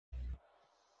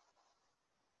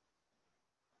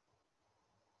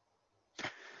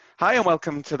Hi and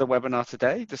welcome to the webinar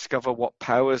today. Discover what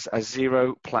powers a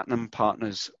Xero Platinum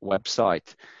Partners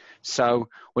website. So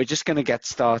we're just going to get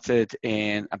started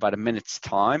in about a minute's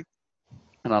time,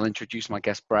 and I'll introduce my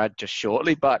guest Brad just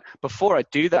shortly. But before I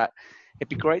do that, it'd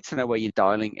be great to know where you're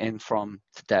dialing in from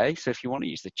today. So if you want to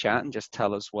use the chat and just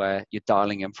tell us where you're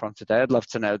dialing in from today, I'd love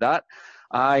to know that.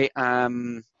 I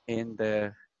am in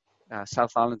the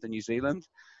South Island of New Zealand.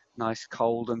 Nice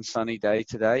cold and sunny day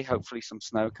today. Hopefully some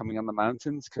snow coming on the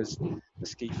mountains because the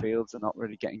ski fields are not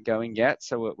really getting going yet.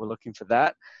 So we're looking for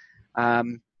that. Hi,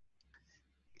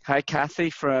 Kathy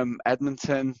from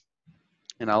Edmonton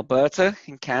in Alberta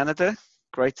in Canada.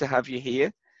 Great to have you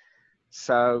here.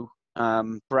 So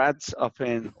Brad's up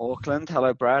in Auckland.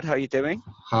 Hello, Brad. How are you doing?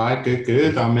 Hi,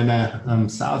 good. I'm in a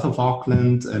south of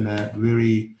Auckland in a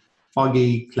very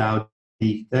foggy, cloudy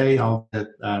day. All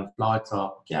the flights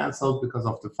are cancelled because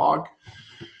of the fog.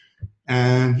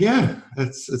 And yeah,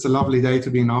 it's a lovely day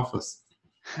to be in office.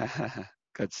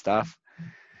 Good stuff.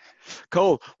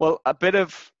 Cool. Well, a bit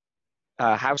of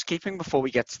housekeeping before we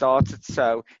get started.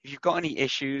 So if you've got any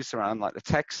issues around like the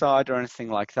tech side or anything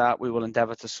like that, we will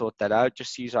endeavor to sort that out.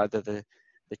 Just use either the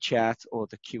chat or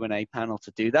the Q&A panel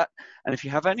to do that. And if you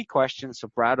have any questions for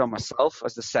Brad or myself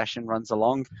as the session runs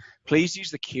along, please use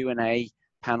the Q&A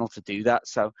panel to do that.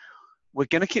 So we're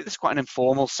going to keep this quite an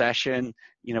informal session.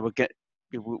 You know,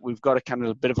 we've got a kind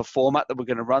of a bit of a format that we're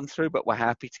going to run through, but we're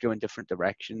happy to go in different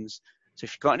directions. So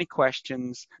if you've got any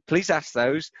questions, please ask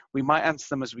those. We might answer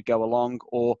them as we go along,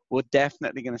 or we're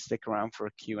definitely going to stick around for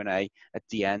a Q&A at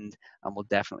the end, and we'll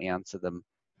definitely answer them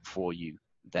for you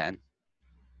then.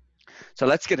 So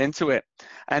let's get into it.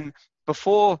 And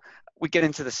before we get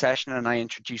into the session and I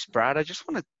introduce Brad, I just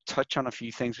want to touch on a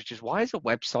few things, which is why is a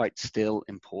website still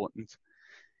important?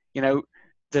 You know,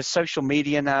 there's social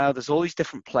media now, there's all these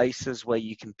different places where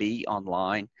you can be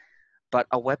online, but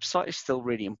a website is still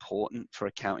really important for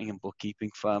accounting and bookkeeping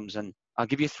firms. And I'll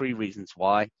give you 3 reasons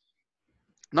why.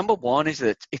 Number 1 is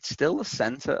that it's still the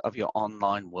center of your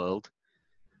online world.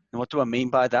 And what do I mean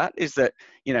by that? Is that,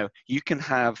 you know, you can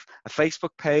have a Facebook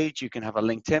page, you can have a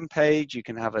LinkedIn page, you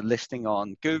can have a listing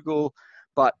on Google,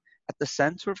 but at the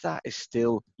center of that is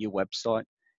still your website.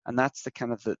 And that's the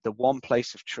kind of the one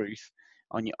place of truth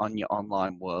on your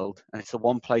online world. And it's the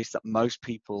one place that most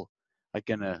people are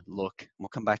going to look. We'll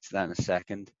come back to that in a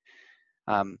second.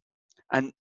 And,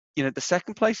 you know, the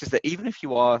second place is that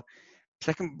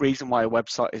second reason why a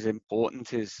website is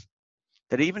important is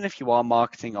that even if you are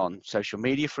marketing on social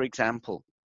media, for example,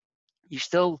 you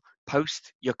still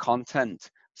post your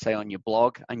content, say on your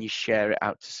blog, and you share it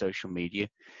out to social media.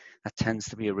 That tends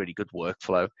to be a really good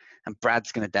workflow. And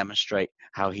Brad's going to demonstrate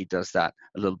how he does that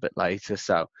a little bit later.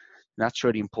 So that's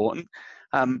really important.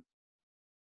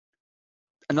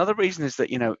 Another reason is that,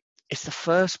 you know, it's the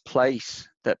first place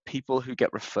that people who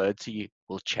get referred to you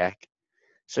will check.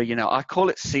 So, you know, I call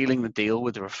it sealing the deal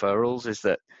with the referrals, is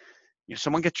that if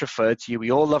someone gets referred to you,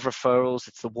 we all love referrals.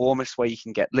 It's the warmest way you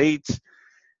can get leads.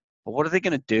 But what are they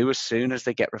going to do as soon as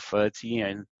they get referred to you?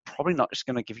 And probably not just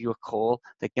going to give you a call.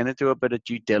 They're going to do a bit of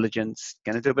due diligence,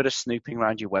 going to do a bit of snooping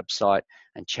around your website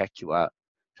and check you out.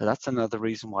 So that's another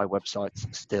reason why websites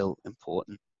are still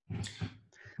important.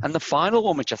 And the final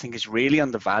one, which I think is really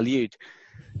undervalued,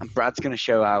 and Brad's going to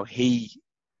show how he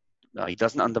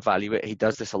doesn't undervalue it. He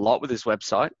does this a lot with his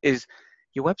website, is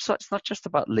your website's not just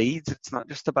about leads. It's not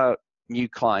just about new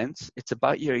clients. It's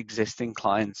about your existing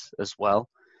clients as well.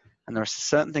 And there are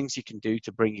certain things you can do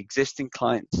to bring existing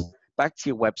clients back to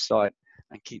your website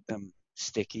and keep them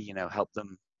sticky, you know, help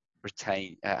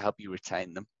you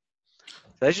retain them.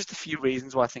 So there's just a few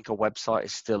reasons why I think a website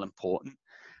is still important.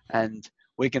 And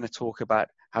we're going to talk about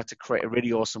how to create a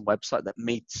really awesome website that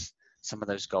meets some of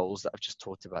those goals that I've just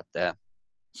talked about there.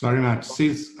 Sorry, Matt.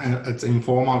 Since it's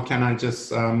informal, can I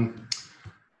just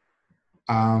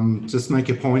make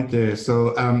a point there?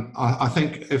 So I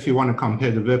think if you want to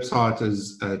compare the website,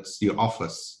 it's your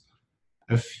office.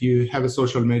 If you have a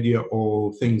social media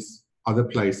or other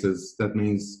places, that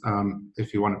means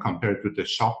if you want to compare it with the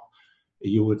shop,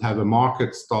 you would have a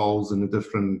market stalls in the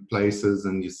different places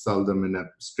and you sell them in a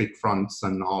street fronts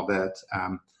and all that.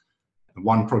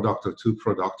 1 product or 2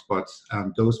 products, but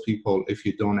those people, if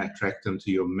you don't attract them to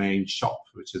your main shop,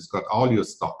 which has got all your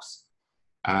stocks,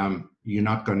 you're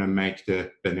not going to make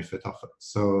the benefit of it.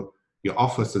 So your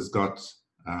office has got,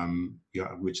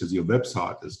 which is your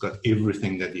website, has got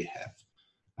everything that you have,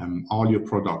 all your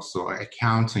products. So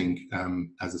accounting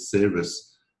as a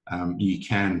service, you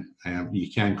can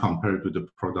compare it with the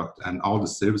product, and all the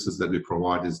services that we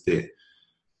provide is there.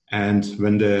 And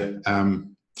when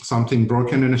something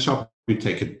broken in a shop, we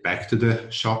take it back to the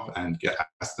shop and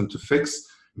ask them to fix.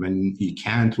 When you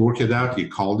can't work it out, you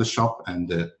call the shop and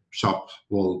the shop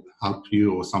will help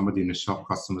you, or somebody in the shop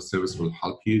customer service will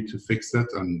help you to fix it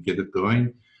and get it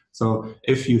going. So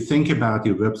if you think about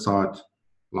your website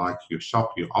like your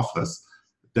shop, your office,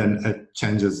 then it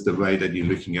changes the way that you're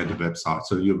looking at the website.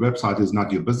 So your website is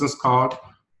not your business card,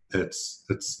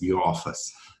 it's your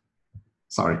office.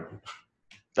 Sorry.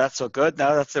 That's so good.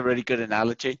 No, that's a really good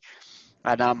analogy.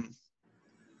 And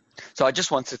so I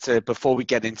just wanted to, before we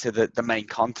get into the main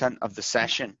content of the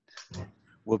session,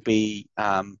 would be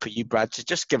for you, Brad, to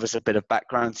just give us a bit of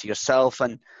background to yourself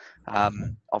and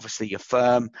obviously your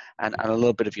firm and a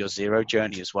little bit of your Xero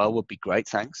journey as well would be great.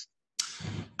 Thanks.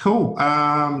 Cool.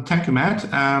 Thank you, Matt.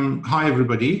 Hi,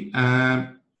 everybody.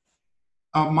 My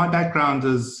background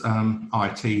is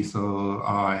IT, so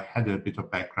I had a bit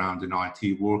of background in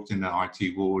IT, worked in the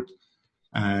IT world,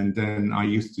 and then I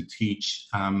used to teach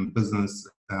business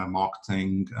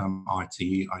marketing,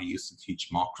 IT. I used to teach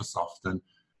Microsoft, and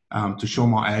to show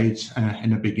my age, in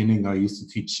the beginning, I used to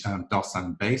teach DOS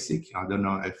and BASIC. I don't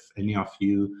know if any of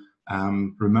you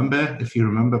remember. If you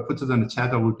remember, put it in the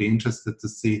chat. I would be interested to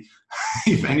see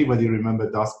if anybody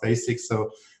remember DOS BASIC.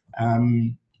 So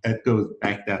it goes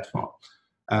back that far.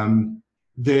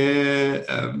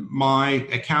 My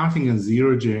accounting and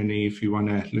Xero journey, if you want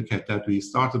to look at that, we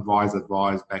started Wise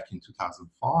Advise back in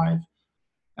 2005.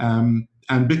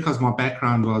 And because my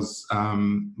background was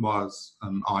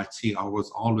IT, I was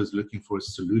always looking for a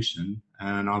solution.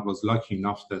 And I was lucky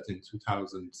enough that in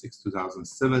 2006,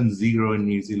 2007, Xero in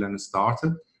New Zealand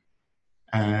started.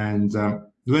 And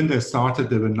when they started,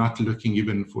 they were not looking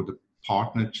even for the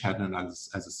partner channel as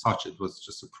such. It was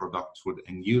just a product for the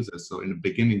end user. So in the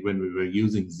beginning, when we were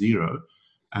using Xero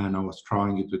and I was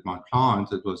trying it with my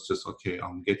client, it was just, okay,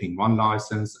 I'm getting one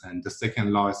license, and the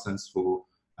second license for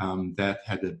that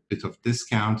had a bit of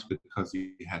discount because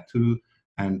you had two.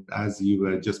 And as you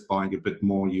were just buying a bit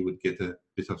more, you would get a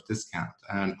bit of discount.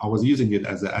 And I was using it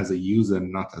as a user,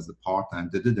 not as a partner.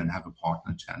 And they didn't have a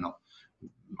partner channel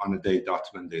on a day dot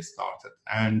when they started.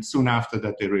 And soon after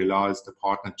that, they realized the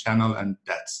partner channel, and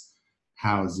that's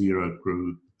how Xero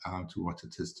grew to what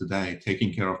it is today,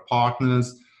 taking care of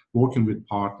partners, working with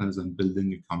partners, and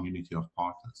building a community of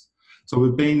partners. So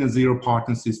we've been a Xero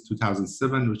partner since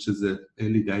 2007, which is the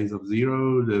early days of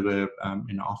Xero. There were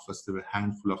in the office, there were a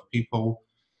handful of people.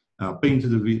 Been to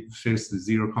the first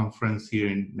Xero conference here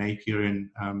in Napier in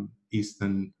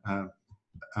Eastern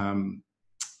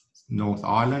North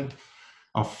Island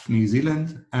of New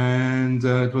Zealand, and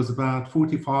it was about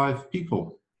 45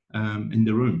 people in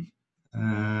the room,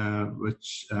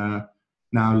 which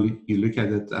now you look at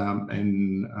it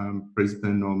in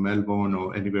Brisbane or Melbourne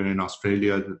or anywhere in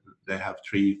Australia, they have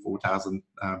 3,000-4,000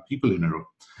 people in a room.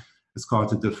 It's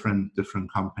quite a different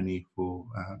company for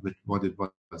with what it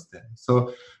was there.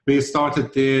 So we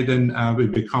started there, then we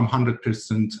become 100%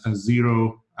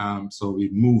 Xero. So we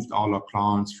moved all our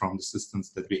clients from the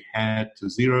systems that we had to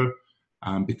Xero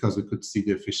because we could see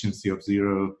the efficiency of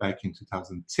Xero back in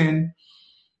 2010.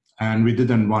 And we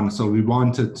didn't want, so we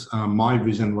wanted, my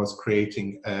vision was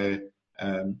creating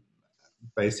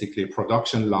basically a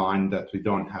production line that we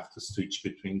don't have to switch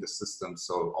between the systems.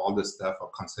 So all the staff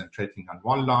are concentrating on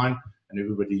one line, and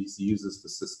everybody uses the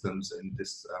systems in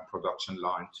this production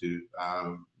line to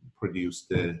produce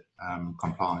the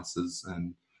compliances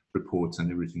and reports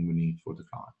and everything we need for the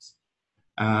clients.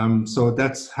 So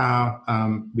that's how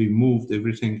we moved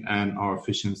everything, and our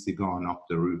efficiency gone up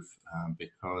the roof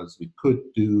because we could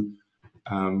do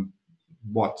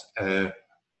what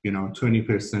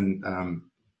 20%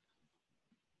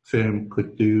 firm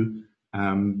could do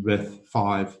with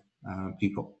 5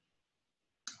 people.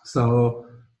 So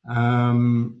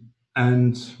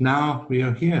and now we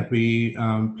are here. We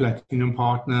Platinum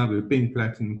Partner. We've been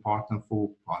Platinum Partner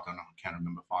for, I don't know, I can't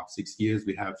remember, 5-6 years.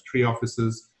 We have 3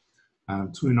 offices.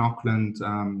 2 in Auckland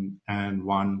and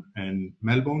 1 in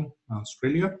Melbourne,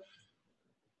 Australia.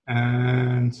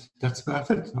 And that's about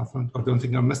it. I don't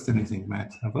think I missed anything,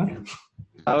 Matt, have I?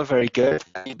 Oh, very good.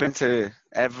 You've been to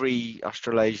every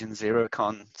Australasian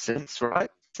XeroCon since, right?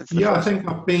 Since the first? I think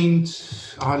one? I've been,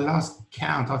 I last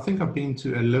count, I think I've been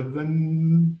to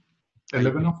 11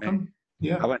 of them.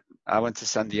 Yeah. I went to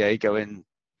San Diego in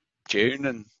June,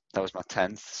 and that was my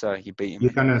 10th, so you beat me.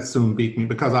 You're going to soon beat me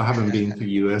because I haven't been to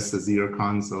US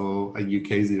XeroCons or a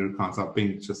UK XeroCons. I've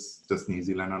been just New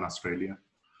Zealand and Australia.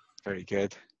 Very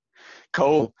good.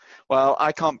 Cool. Well,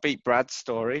 I can't beat Brad's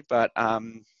story, but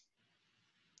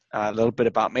a little bit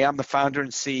about me. I'm the founder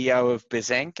and CEO of Biz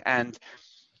Inc. And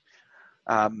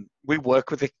we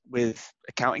work with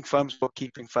accounting firms,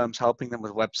 bookkeeping firms, helping them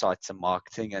with websites and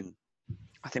marketing. And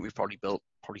I think we've probably built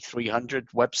probably 300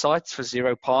 websites for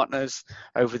Xero partners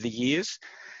over the years.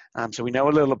 So we know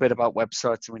a little bit about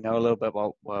websites, and we know a little bit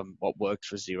about what works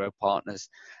for Xero partners,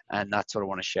 and that's what I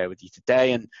want to share with you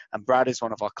today. And Brad is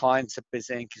one of our clients at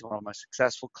BizInc. He's one of our most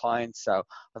successful clients, so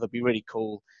it'll be really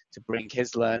cool to bring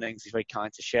his learnings. He's very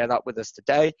kind to share that with us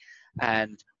today,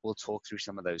 and we'll talk through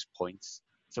some of those points.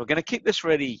 So we're going to keep this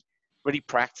really, really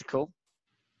practical.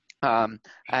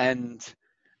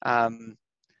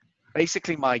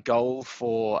 Basically, my goal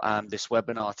for this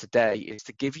webinar today is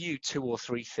to give you 2 or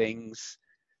 3 things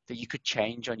that you could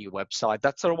change on your website.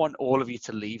 That's what I want all of you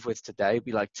to leave with today.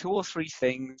 Be like 2 or 3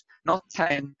 things, not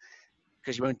 10,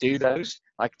 because you won't do those.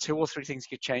 Like 2 or 3 things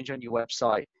you could change on your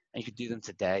website, and you could do them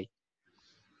today.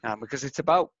 Because it's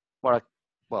about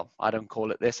I don't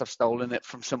call it this. I've stolen it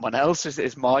from someone else.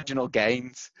 Is marginal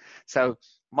gains. So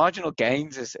marginal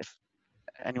gains is, if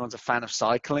anyone's a fan of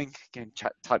cycling, you can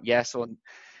type yes or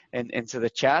into the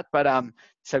chat. But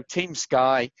so Team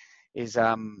Sky is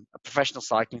a professional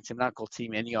cycling team now called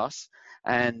Team Ineos,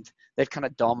 and they've kind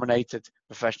of dominated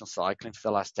professional cycling for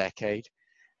the last decade.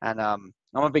 And I'm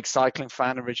a big cycling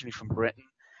fan, originally from Britain,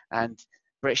 and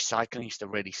British cycling used to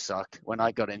really suck. When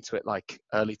I got into it, like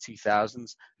early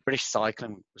 2000s, British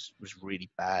cycling was really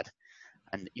bad,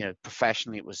 and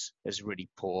professionally it was really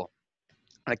poor.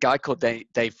 And a guy called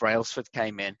Dave Brailsford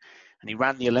came in, and he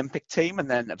ran the Olympic team, and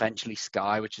then eventually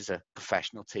Sky, which is a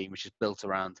professional team, which is built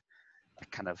around a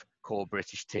kind of core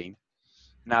British team.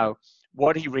 Now,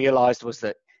 what he realized was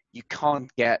that you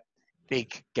can't get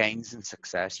big gains in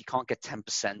success. You can't get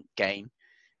 10% gain.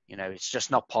 It's just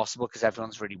not possible, because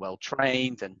everyone's really well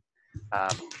trained, and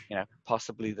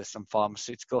possibly there's some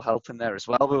pharmaceutical help in there as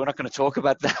well, but we're not going to talk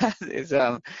about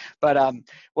that. But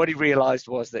what he realized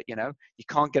was that you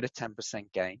can't get a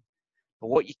 10% gain, but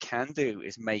what you can do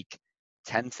is make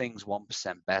 10 things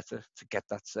 1% better to get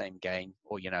that same gain,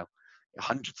 or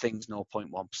 100 things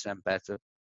 0.1% better,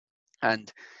 and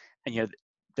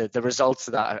the results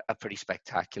of that are pretty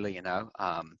spectacular.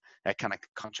 They're kind of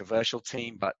controversial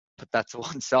team, but put that to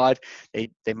one side.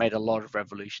 They made a lot of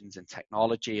revolutions in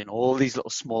technology and all these little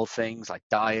small things like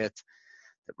diet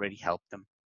that really helped them.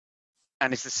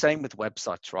 And it's the same with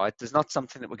websites, right? There's not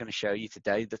something that we're going to show you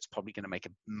today that's probably going to make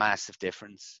a massive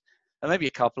difference. And maybe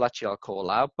a couple actually I'll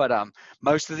call out, but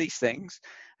most of these things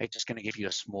are just going to give you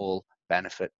a small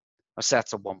benefit. I say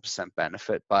that's a 1%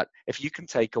 benefit, but if you can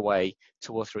take away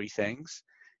 2 or 3 things,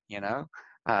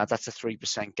 that's a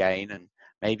 3% gain, and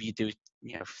maybe you do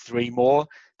 3 more,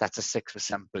 that's a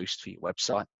 6% boost for your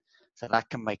website. So that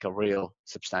can make a real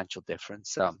substantial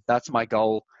difference. That's my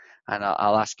goal, and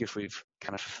I'll ask you if we've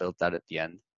kind of fulfilled that at the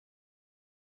end.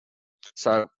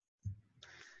 So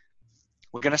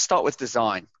we're going to start with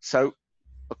design. So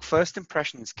look, first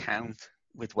impressions count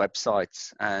with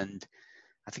websites, and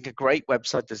I think a great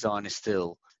website design is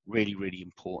still really, really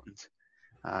important.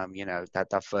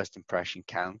 That first impression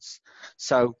counts.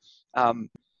 So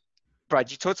Brad,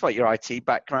 you talked about your IT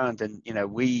background, and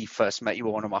we first met. You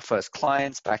were one of my first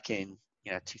clients back in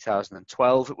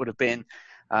 2012. It would have been,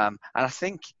 and I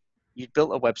think you'd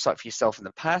built a website for yourself in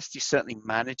the past. You certainly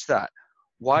managed that.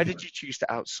 Why did you choose to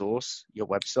outsource your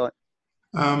website?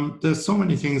 There's so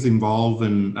many things involved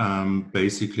in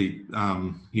basically,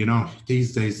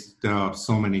 these days there are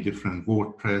so many different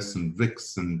WordPress and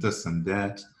Wix and this and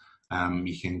that.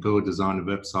 You can go design a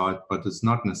website, but it's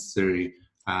not necessarily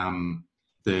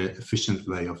the efficient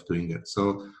way of doing it.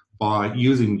 So by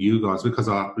using you guys, because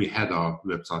we had our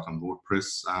website on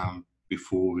WordPress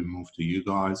before we moved to you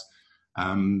guys,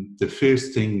 the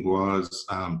first thing was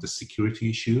the security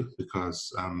issue,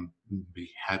 because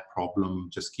we had problem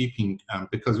just keeping,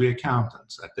 because we're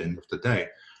accountants at the end of the day.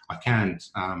 I can't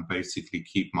basically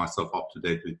keep myself up to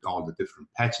date with all the different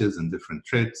patches and different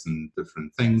threads and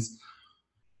different things.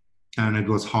 And it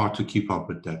was hard to keep up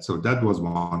with that. So that was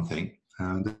one thing.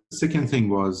 The second thing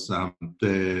was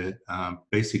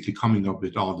basically coming up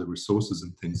with all the resources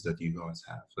and things that you guys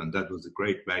have. And that was a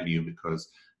great value, because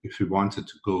if we wanted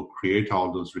to go create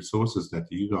all those resources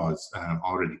that you guys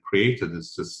already created,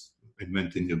 it's just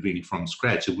inventing it really from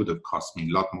scratch. It would have cost me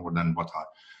a lot more than what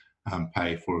I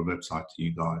pay for a website to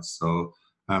you guys. So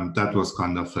that was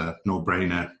kind of a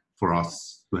no-brainer for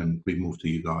us when we moved to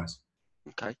you guys.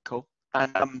 Okay, cool.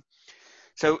 And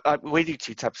so we do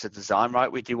 2 types of design,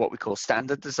 right? We do what we call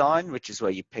standard design, which is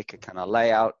where you pick a kind of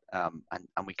layout and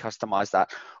we customize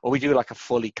that, or we do like a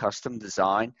fully custom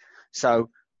design. So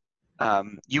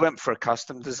you went for a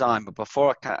custom design, but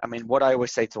before what I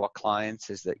always say to our clients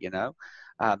is that,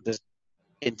 there's,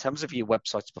 in terms of your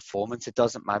website's performance, it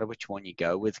doesn't matter which one you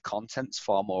go with. Content's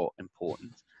far more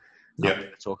important. I'm Yeah.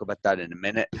 going to talk about that in a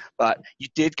minute. But you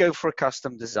did go for a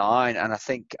custom design, and I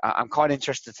think I'm quite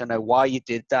interested to know why you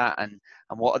did that, and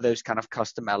what are those kind of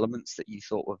custom elements that you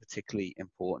thought were particularly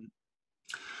important.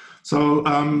 So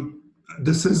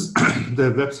this is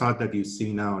the website that you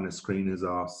see now on the screen is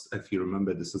our, if you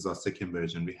remember, this is our second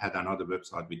version. We had another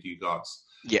website with you guys.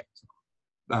 Yeah.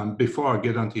 Before I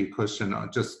get onto your question,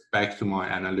 just back to my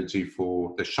analogy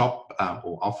for the shop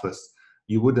or office,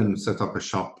 you wouldn't set up a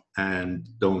shop and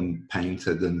don't paint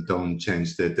it and don't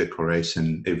change the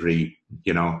decoration every,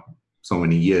 so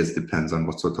many years, depends on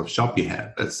what sort of shop you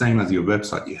have. But same as your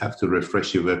website, you have to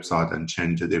refresh your website and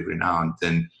change it every now and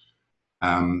then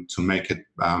to make it,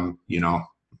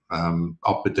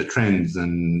 up with the trends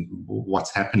and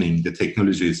what's happening. The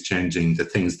technology is changing. The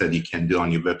things that you can do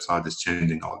on your website is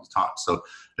changing all the time. So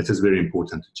it is very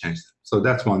important to change that. So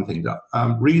that's one thing. The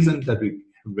reason that we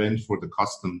went for the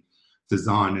custom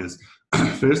design is,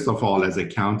 first of all, as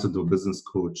accountant or business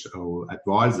coach or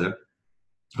advisor,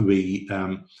 we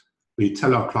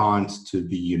tell our clients to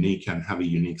be unique and have a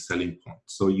unique selling point.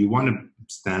 So you want to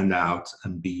stand out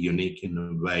and be unique in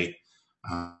a way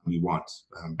you want,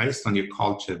 based on your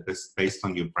culture, based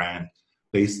on your brand,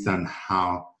 based on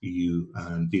how you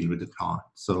deal with the client.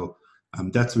 So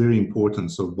that's very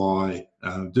important. So by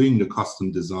doing the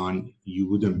custom design, you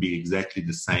wouldn't be exactly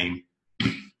the same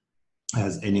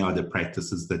as any other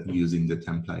practices that using the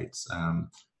templates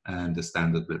and the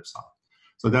standard website.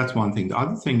 So that's one thing. The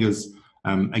other thing is,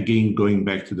 again, going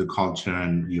back to the culture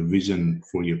and your vision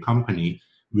for your company,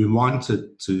 we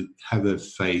wanted to have a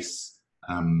face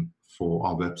for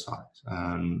our website.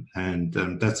 And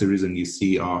that's the reason you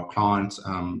see our client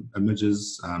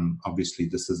images. Obviously,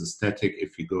 this is a static.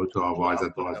 If you go to our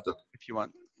wiseadvice.co.nz, If you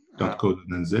want.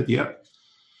 yeah,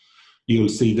 you'll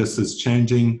see this is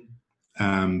changing.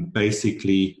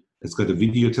 Basically, it's got a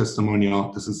video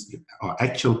testimonial. This is our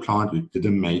actual client. We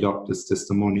didn't make up this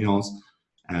testimonials.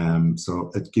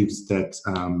 So it gives that,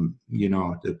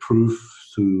 the proof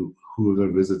to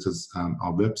whoever visits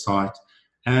our website.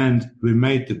 And we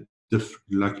made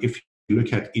like if you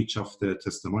look at each of the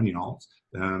testimonials,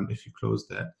 if you close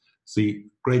that, see,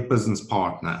 great business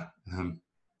partner,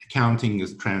 accounting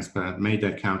is transparent, made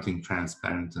accounting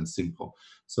transparent and simple.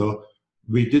 So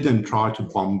we didn't try to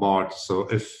bombard. So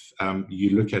if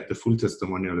you look at the full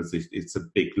testimonial, it's a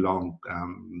big, long,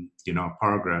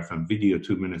 paragraph and video,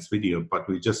 2 minutes video, but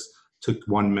we just took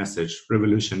one message: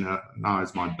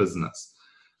 revolutionize my business.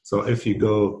 So if you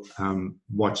go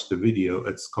watch the video,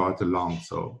 it's quite a long.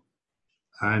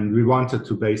 And we wanted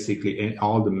to basically, in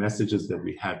all the messages that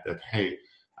we had, that, hey,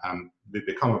 we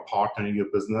become a partner in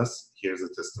your business, here's a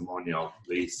testimonial.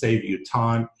 We save you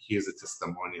time, here's a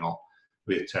testimonial.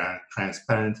 We're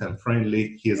transparent and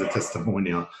friendly, here's a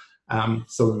testimonial.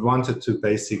 So we wanted to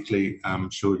basically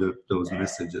show those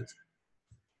messages.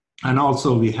 And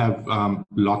also we have a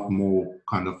lot more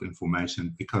kind of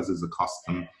information because it's a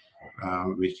custom.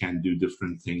 We can do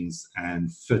different things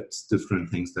and fit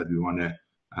different things that we want to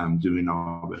do in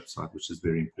our website, which is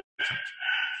very important.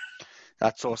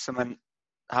 That's awesome. And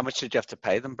how much did you have to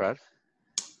pay them, Brad?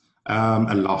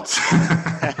 A lot.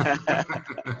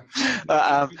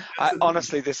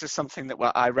 Honestly, this is something that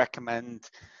I recommend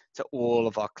to all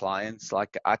of our clients.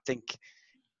 Like, I think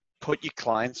put your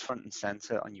clients front and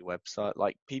center on your website.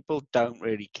 Like, people don't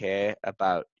really care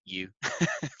about you.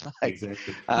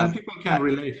 Exactly. And people can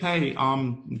relate. Hey,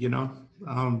 I'm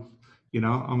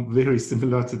very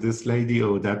similar to this lady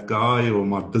or that guy, or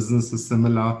my business is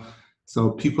similar.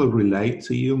 So people relate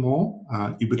to you more.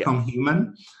 You become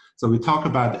human. So we talk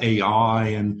about AI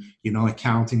and,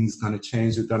 accounting is going to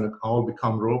change. We're going to all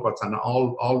become robots. And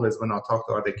always when I talk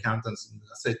to other accountants,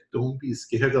 I say, don't be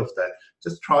scared of that.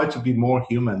 Just try to be more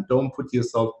human. Don't put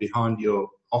yourself behind your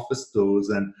office doors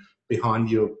and behind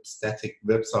your static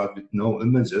website with no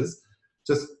images.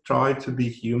 Just try to be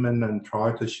human and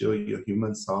try to show your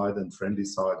human side and friendly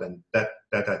side. And that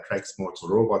attracts more. So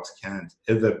robots can't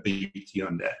ever beat you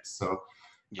on that. So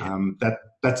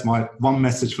that's my one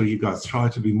message for you guys. Try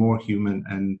to be more human,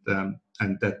 and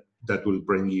that will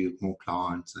bring you more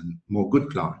clients and more good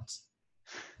clients.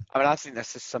 I mean, I think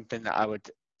this is something that I would.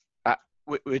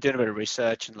 We're doing a bit of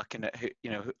research and looking at who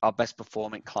our best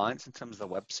performing clients in terms of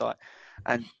the website,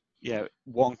 and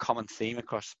one common theme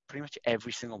across pretty much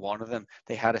every single one of them,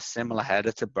 they had a similar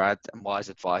header to Brad and Wise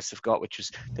Advice have got, which was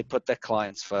they put their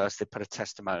clients first. They put a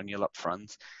testimonial up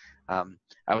front.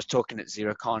 I was talking at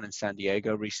XeroCon in San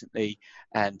Diego recently,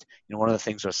 and one of the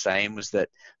things I was saying was that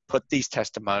put these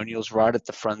testimonials right at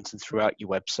the front and throughout your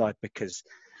website, because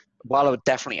while I would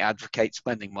definitely advocate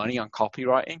spending money on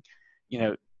copywriting,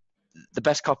 the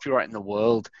best copyright in the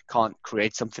world can't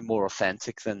create something more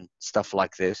authentic than stuff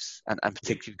like this, and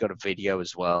particularly you've got a video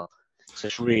as well. So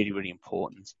it's really, really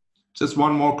important. Just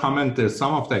one more comment. There's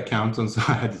some of the accountants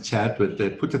I had a chat with, they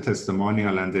put a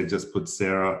testimonial and they just put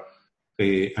Sarah.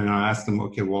 And I asked them,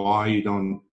 okay, why you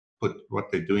don't put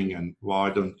what they're doing and why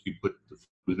don't you put the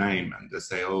full name? And they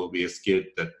say, oh, we are scared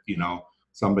that,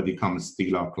 somebody comes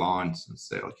steal our clients. And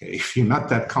say, okay, if you're not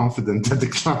that confident that the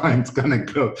client's going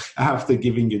to go after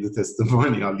giving you the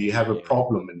testimonial, you have a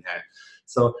problem in here.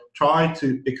 So try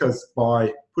to, because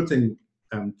by putting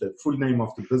the full name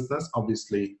of the business,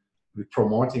 obviously, we're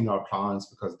promoting our clients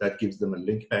because that gives them a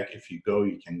link back. If you go,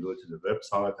 you can go to the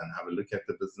website and have a look at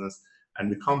the business. And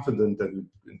we're confident that,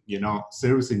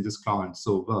 servicing this client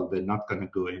so well, they're not going to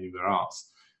go anywhere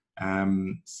else.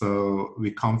 So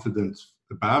we're confident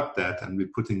about that, and we're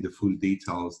putting the full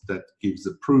details that gives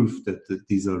a proof that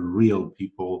these are real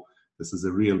people. This is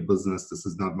a real business. This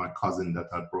is not my cousin that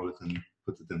I brought and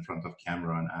put it in front of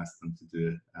camera and asked them to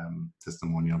do a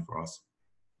testimonial for us.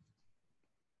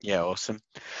 Yeah, awesome.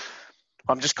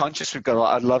 I'm just conscious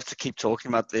I'd love to keep talking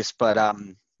about this, but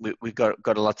we've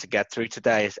got a lot to get through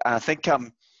today. And I think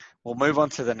we'll move on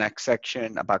to the next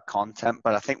section about content,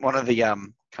 but I think one of the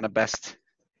kind of best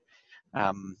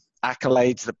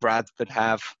accolades that Brad could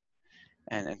have,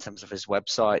 and in terms of his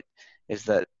website, is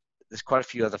that there's quite a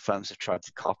few other firms have tried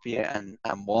to copy it, and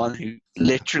one who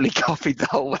literally copied the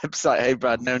whole website. Hey,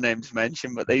 Brad, no names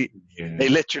mentioned, but they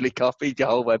literally copied the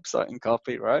whole website and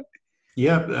copy, right?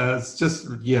 Yeah, it's just,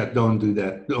 don't do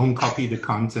that. Don't copy the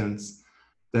contents.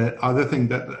 The other thing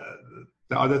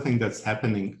that's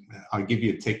happening, I'll give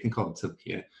you a technical tip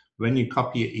here. When you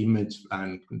copy an image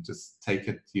and just take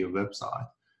it to your website,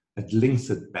 it links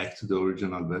it back to the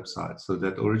original website. So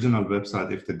that original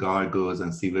website, if the guy goes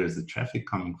and see where is the traffic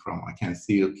coming from, I can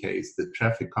see, okay, it's the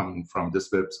traffic coming from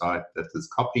this website that has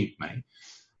copied me,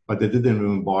 but they didn't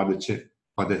even bother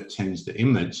change the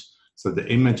image. So the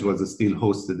image was still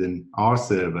hosted in our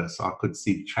server, so I could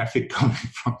see traffic coming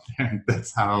from there, and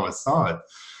that's how I saw it.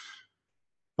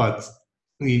 But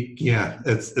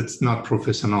it's not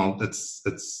professional. It's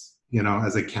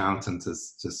as accountants,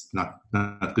 it's just not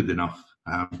good enough.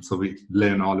 So we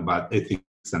learn all about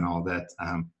ethics and all that.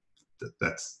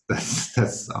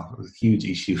 That's a huge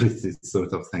issue with this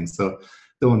sort of thing. So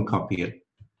don't copy it.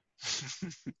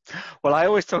 Well, I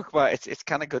always talk about it's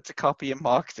kind of good to copy in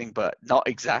marketing, but not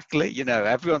exactly.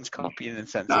 Everyone's copying in the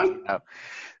sense of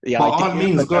the by idea. All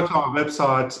means, go to our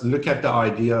website, look at the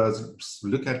ideas,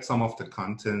 look at some of the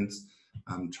contents,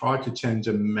 try to change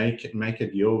and make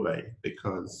it your way,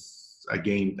 because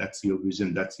again, that's your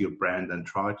vision, that's your brand, and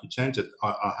try to change it.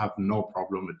 I have no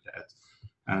problem with that.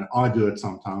 And I do it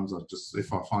sometimes.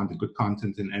 If I find a good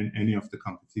content in any of the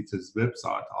competitors'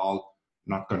 website,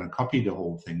 not going to copy the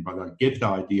whole thing, but I get the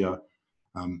idea,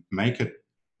 make it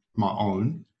my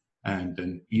own, and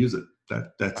then use it.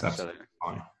 That's absolutely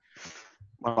fine.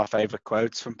 One of my favorite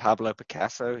quotes from Pablo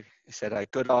Picasso. He said, "A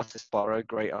good artist borrow,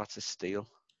 great artists steal."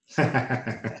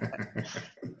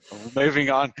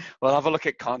 Moving on, we'll have a look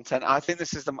at content. I think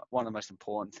this is one of the most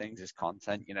important things is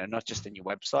content, not just in your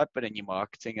website, but in your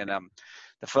marketing. And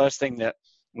the first thing that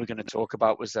we're going to talk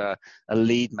about was a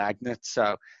lead magnet.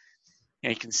 So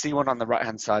you can see one on the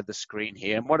right-hand side of the screen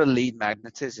here. And what a lead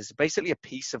magnet is basically a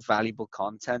piece of valuable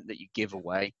content that you give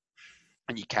away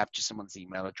and you capture someone's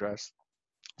email address.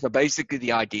 So basically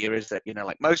the idea is that,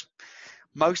 like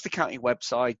most accounting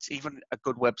websites, even a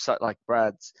good website like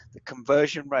Brad's, the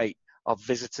conversion rate of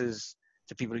visitors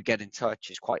to people who get in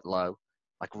touch is quite low,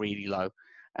 like really low.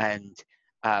 And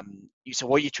so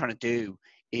what you're trying to do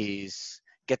is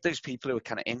get those people who are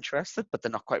kind of interested, but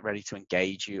they're not quite ready to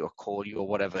engage you or call you or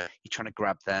whatever. You're trying to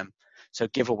grab them. So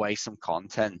give away some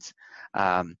content.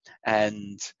 And,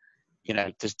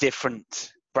 there's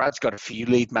different, Brad's got a few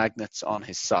lead magnets on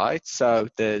his site. So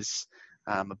there's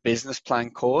a business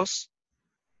plan course.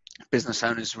 Business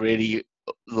owners really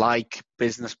like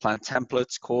business plan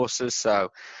templates, courses. So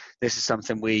this is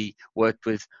something we worked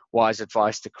with Wise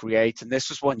Advice to create. And this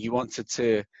was one you wanted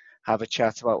to have a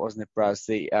chat about, wasn't it, Braz?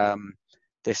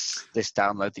 This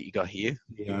download that you got here.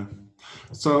 Yeah.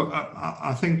 So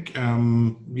I think,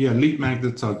 lead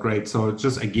magnets are great. So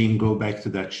just again, go back to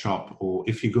that shop, or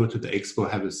if you go to the expo,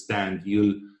 have a stand,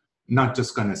 you'll not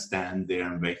just going to stand there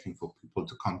and waiting for people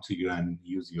to come to you and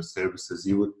use your services.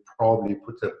 You would probably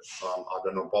put a,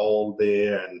 ball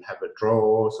there and have a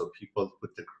draw. So people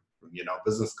put the,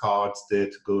 business cards there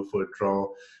to go for a draw,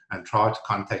 and try to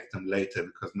contact them later,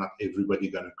 because not everybody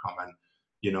going to come and,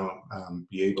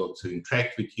 be able to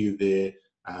interact with you there.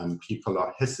 People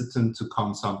are hesitant to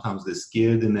come. Sometimes they're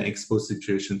scared in an expo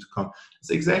situation to come. It's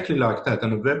exactly like that.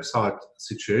 In a website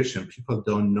situation, people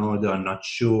don't know, they're not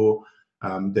sure.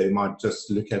 They might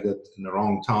just look at it in the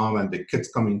wrong time, and the kids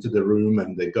come into the room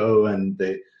and they go and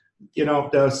they,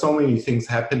 there are so many things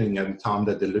happening at the time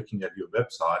that they're looking at your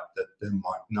website that they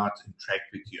might not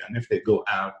interact with you. And if they go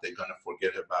out, they're going to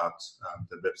forget about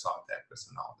the website address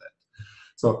and all that.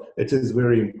 So it is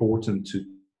very important to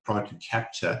try to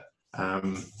capture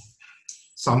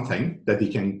something that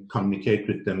you can communicate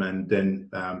with them, and then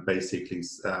basically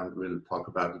we'll talk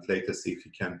about it later, see if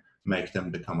you can make them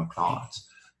become a client.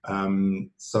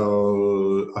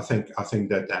 So I think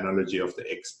that analogy of the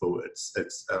expo,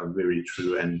 it's very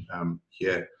true. And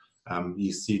here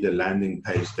you see the landing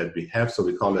page that we have. So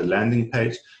we call it landing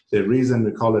page. The reason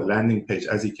we call it landing page,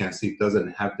 as you can see, it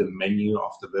doesn't have the menu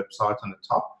of the website on the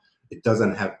top. It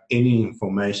doesn't have any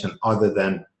information other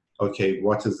than, okay,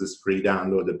 what is this free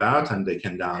download about? And they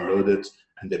can download it,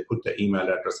 and they put the email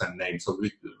address and name. So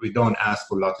we don't ask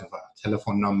for a lot of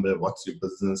telephone number, what's your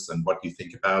business, and what do you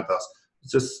think about us.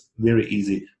 It's just very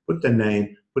easy. Put the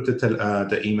name, put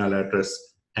the email address,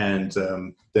 and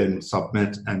then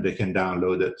submit, and they can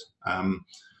download it.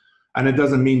 And it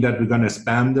doesn't mean that we're going to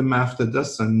spam them after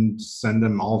this and send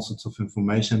them all sorts of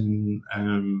information,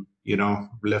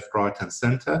 left, right, and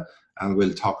center. And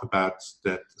we'll talk about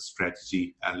that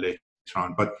strategy later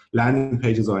on. But landing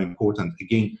pages are important.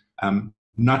 Again,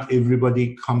 not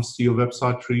everybody comes to your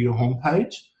website through your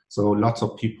homepage. So lots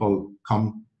of people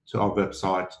come to our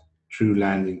website through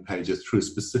landing pages, through a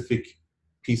specific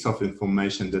piece of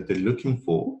information that they're looking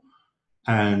for.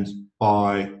 And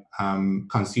by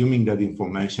consuming that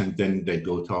information, then they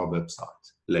go to our website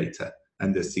later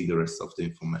and they see the rest of the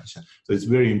information. So it's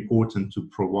very important to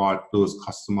provide those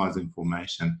customized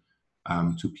information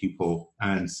to people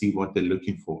and see what they're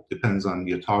looking for. Depends on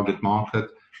your target market.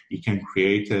 You can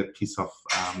create a piece of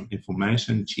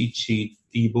information, cheat sheet,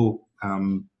 ebook,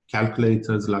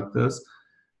 calculators like this.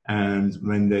 And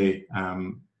when they,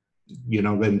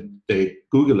 when they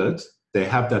Google it, they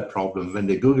have that problem. When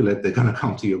they Google it, they're going to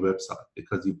come to your website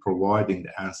because you're providing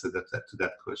the answer to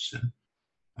that question.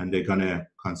 And they're going to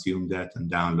consume that and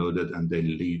download it, and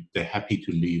they're happy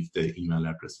to leave the email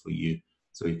address for you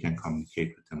so you can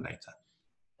communicate with them later.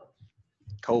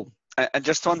 Cool. And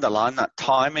just to underline that,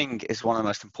 timing is one of the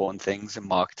most important things in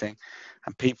marketing.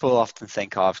 And people often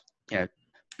think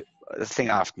the thing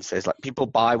I often say is, like, people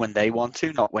buy when they want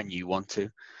to, not when you want to.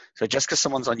 So just because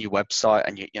someone's on your website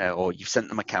and or you've sent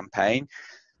them a campaign,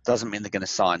 doesn't mean they're going to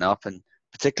sign up. And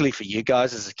particularly for you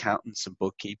guys as accountants and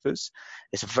bookkeepers,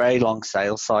 it's a very long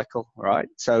sales cycle, right?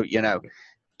 So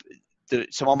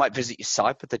someone might visit your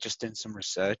site, but they're just doing some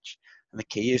research. And the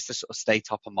key is to sort of stay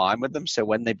top of mind with them. So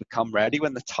when they become ready,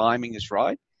 when the timing is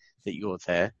right, that you're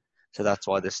there. So that's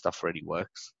why this stuff really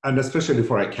works. And especially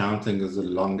for accounting, is a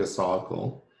longer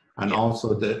cycle. And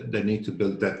also they need to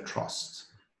build that trust.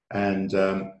 And,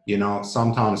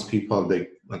 sometimes people, they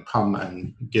come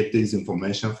and get this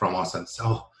information from us and say,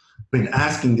 oh, I've been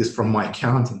asking this from my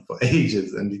accountant for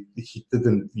ages, and he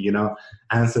didn't,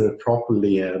 answer it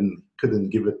properly and couldn't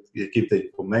give the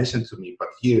information to me. But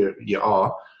here you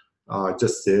are,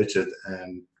 just search it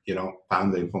and,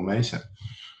 found the information.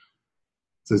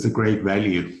 So it's a great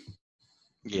value.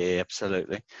 Yeah,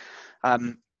 absolutely.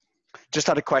 Just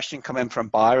had a question come in from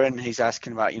Byron. He's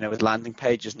asking about, with landing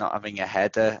pages not having a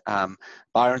header.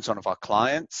 Byron's one of our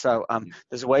clients. So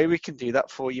there's a way we can do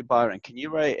that for you, Byron. Can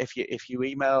you, if you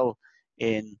email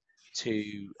in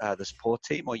to the support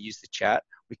team or use the chat,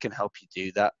 we can help you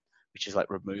do that, which is like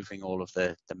removing all of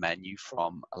the menu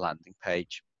from a landing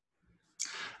page.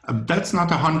 That's not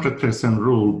 100%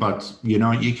 rule, but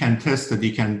you can test it.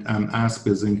 You can ask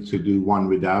Bizink to do one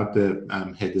without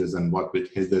the headers and what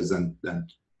with headers, and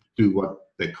do what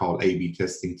they call A/B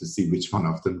testing to see which one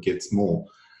of them gets more.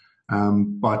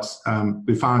 But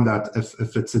we found that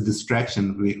if it's a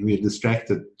distraction, we're a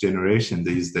distracted generation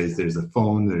these days. There's a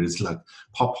phone, there's like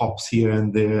pop-ups here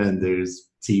and there, and there's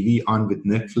TV on with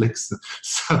Netflix.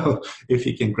 So if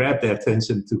you can grab their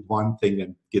attention to one thing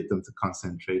and get them to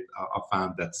concentrate, I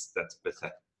found that's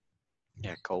better.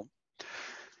 Yeah, cool.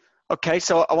 Okay,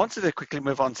 so I wanted to quickly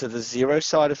move on to the Xero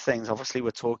side of things. Obviously,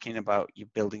 we're talking about you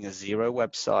building a Xero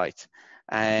website,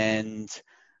 and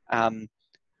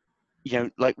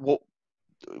like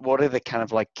what are the kind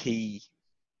of like key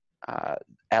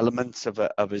elements of a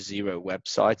Xero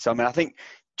website? So I mean, I think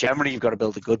generally you've got to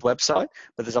build a good website,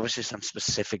 but there's obviously some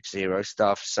specific Xero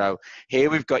stuff. So here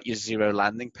we've got your Xero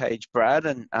landing page, Brad,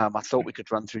 and I thought we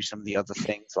could run through some of the other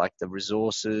things like the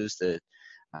resources, the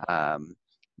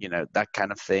that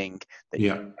kind of thing that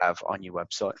you have on your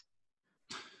website.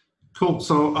 Cool.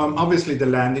 So obviously the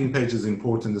landing page is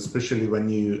important, especially when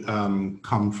you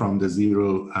come from the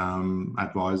Xero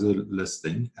advisor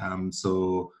listing.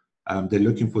 They're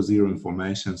looking for Xero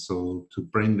information. So to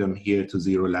bring them here to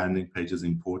Xero landing page is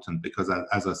important because,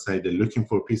 as I say, they're looking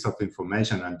for a piece of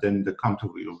information and then they come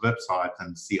to your website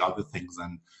and see other things.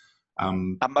 And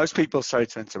most people, sorry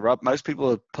to interrupt, most people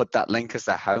would put that link as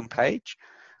their homepage.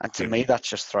 And to me, that's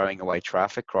just throwing away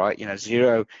traffic, right? You know,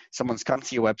 Xero, someone's come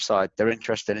to your website, they're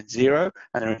interested in Xero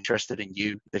and they're interested in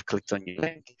you. They've clicked on your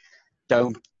link.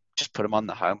 Don't just put them on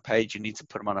the homepage. You need to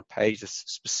put them on a page that's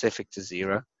specific to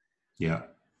Xero. Yeah,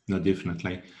 no,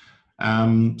 definitely.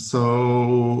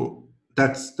 So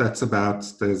that's about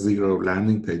the Xero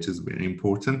landing page is very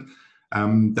important.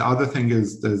 The other thing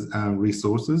is there's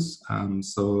resources.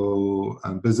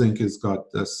 BizInc has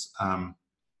got this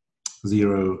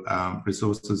Xero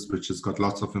resources, which has got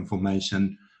lots of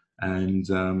information, and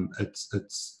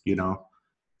it's you know,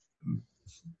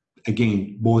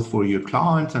 again, both for your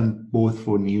client and both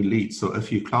for new leads. So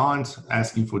if your client's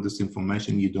asking for this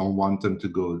information, you don't want them to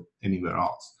go anywhere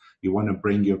else. You want to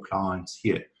bring your clients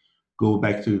here. Go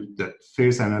back to the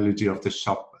first analogy of the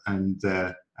shop and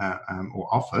or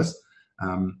office.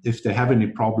 If they have any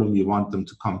problem, you want them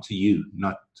to come to you,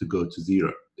 not to go to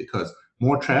Xero, because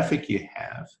more traffic you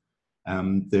have,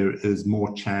 there is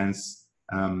more chance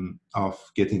of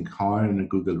getting higher in a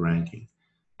Google ranking,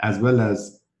 as well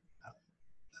as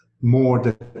more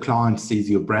the client sees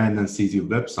your brand and sees your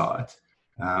website,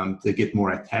 they get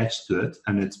more attached to it,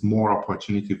 and it's more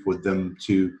opportunity for them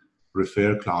to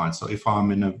refer clients. So if I'm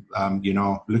in a,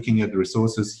 looking at the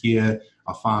resources here,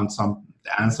 I found some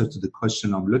answer to the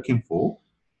question I'm looking for,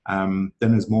 then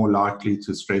it's more likely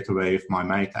to straight away, if my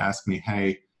mate asks me,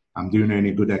 hey, do you know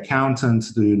any good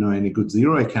accountants? Do you know any good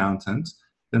Xero accountants?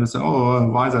 Then I say, oh,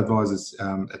 Wise Advisors,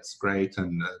 it's great,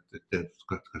 and they've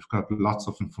got lots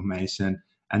of information,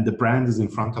 and the brand is in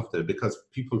front of them because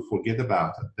people forget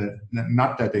about it.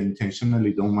 Not that they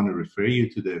intentionally don't want to refer you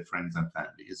to their friends and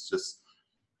family. It's just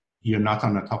you're not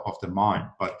on the top of the mind.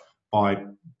 But by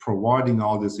providing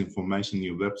all this information on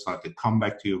your website, they come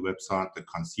back to your website, they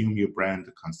consume your brand,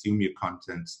 they consume your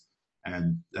contents,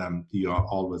 and you are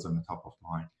always on the top of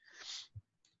mind.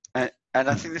 And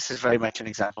I think this is very much an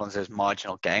example of those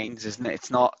marginal gains, isn't it?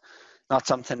 It's not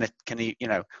something that can, we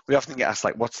often get asked,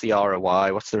 like, what's the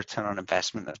ROI? What's the return on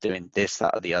investment of doing this,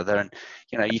 that, or the other? And,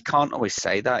 you can't always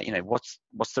say that. What's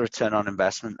the return on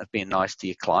investment of being nice to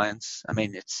your clients? I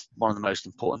mean, it's one of the most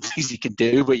important things you can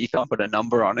do, but you can't put a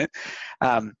number on it.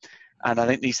 And I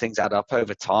think these things add up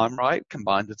over time, right?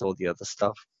 Combined with all the other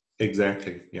stuff.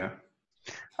 Exactly, yeah.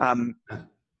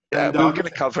 We're going to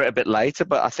cover it a bit later,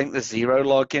 but I think the Xero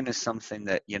login is something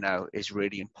that, is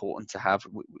really important to have.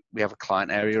 We have a client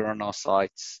area on our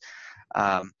sites.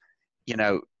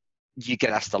 You get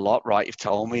asked a lot, right? You've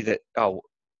told me that,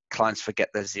 clients forget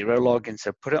their Xero login.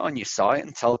 So put it on your site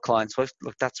and tell clients, well,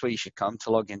 look, that's where you should come to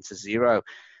log into Xero.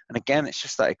 And again, it's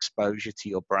just that exposure to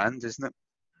your brand, isn't it?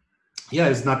 Yeah,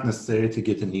 it's not necessary to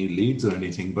get any leads or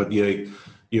anything, but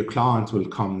your client will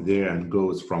come there and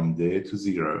goes from there to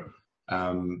Xero.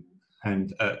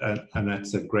 And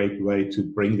that's a great way to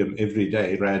bring them every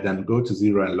day rather than go to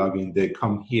Xero and log in. They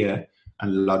come here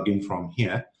and log in from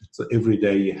here. So every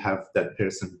day you have that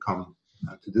person come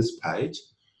to this page,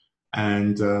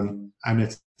 and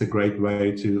it's a great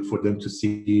way for them to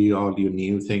see all your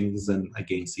new things and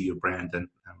again see your brand and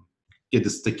get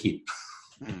sticky.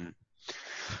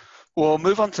 We'll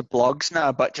move on to blogs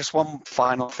now, but just one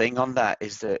final thing on that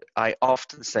is that I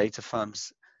often say to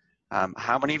firms,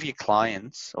 how many of your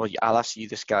clients, or I'll ask you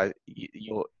this guy,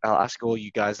 I'll ask all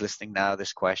you guys listening now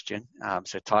this question.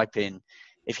 So type in,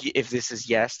 if this is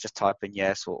yes, just type in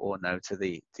yes or no to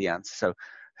the answer. So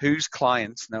whose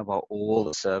clients know about all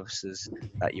the services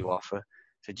that you offer?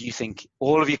 So do you think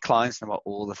all of your clients know about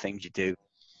all the things you do?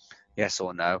 Yes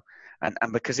or no? And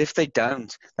because if they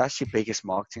don't, that's your biggest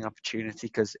marketing opportunity,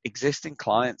 because existing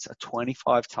clients are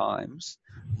 25 times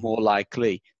more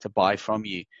likely to buy from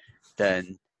you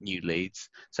than new leads.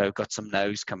 So I've got some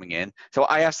no's coming in. So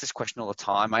I ask this question all the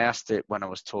time. I asked it when I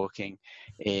was talking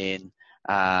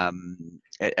at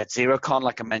XeroCon,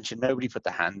 like I mentioned. Nobody put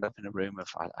their hand up in a room of,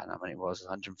 I don't know how many it was,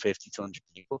 150, 200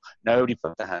 people. Nobody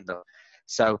put their hand up.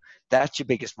 So that's your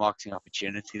biggest marketing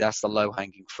opportunity. That's the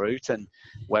low-hanging fruit, and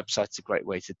website's a great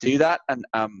way to do that. And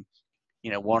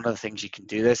one of the things you can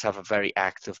do is have a very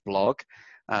active blog,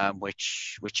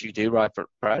 which you do, right,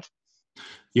 Brad?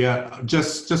 Yeah,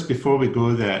 just before we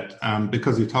go there,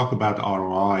 because you talk about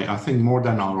ROI, I think more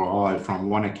than ROI from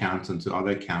one accountant to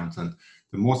other accountant,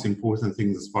 the most important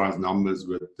thing as far as numbers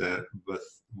with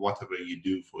whatever you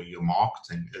do for your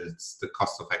marketing is the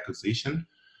cost of acquisition.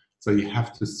 So you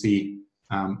have to see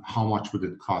how much would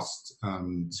it cost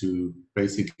to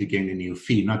basically gain a new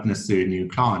fee, not necessarily a new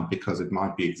client, because it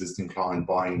might be existing client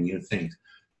buying new things.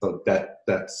 So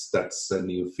that's a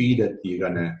new fee that you're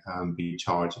going to be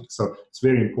charging. So it's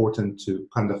very important to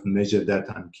kind of measure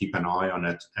that and keep an eye on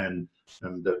it. And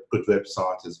the good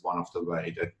website is one of the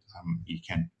way that you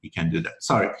can do that.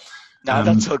 Sorry. No,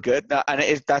 that's all good. No, and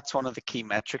that's one of the key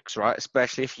metrics, right?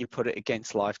 Especially if you put it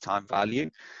against lifetime value.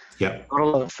 Yeah. Not a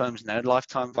lot of firms know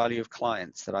lifetime value of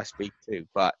clients that I speak to,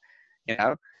 but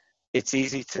it's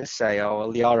easy to say, oh,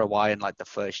 well, the ROI in like the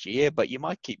first year, but you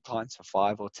might keep clients for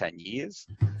 5 or 10 years.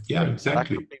 Yeah, That could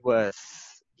exactly. be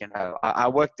worth, I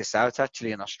worked this out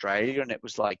actually in Australia, and it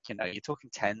was like, you're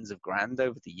talking tens of grand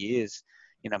over the years,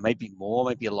 maybe more,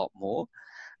 maybe a lot more.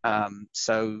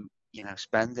 So,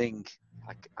 spending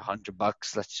like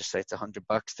 $100, let's just say it's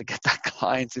 $100 to get that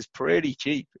client is pretty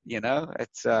cheap.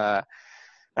 It's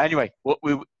anyway.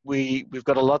 We've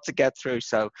got a lot to get through.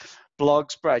 So,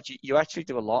 blogs, Brad, you actually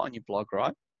do a lot on your blog,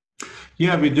 right?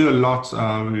 Yeah, we do a lot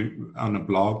on a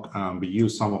blog. We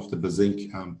use some of the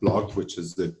Bazink blog, which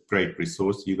is a great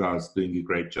resource. You guys are doing a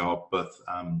great job with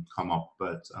come up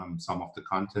with some of the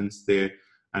contents there.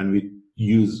 And we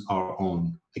use our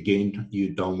own. Again, you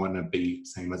don't want to be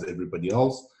same as everybody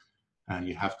else. And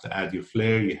you have to add your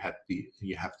flair. You have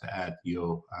to add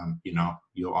your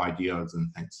your ideas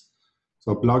and things.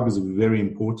 So blog is very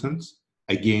important.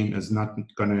 Again, it's not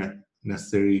going to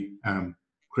necessarily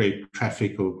create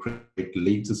traffic or create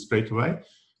leads straight away,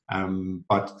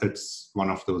 but it's one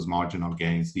of those marginal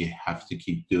gains. You have to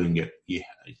keep doing it.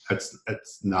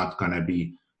 It's not going to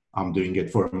be I'm doing it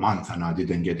for a month and I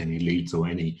didn't get any leads or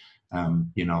any.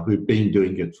 We've been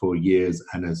doing it for years,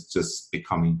 and it's just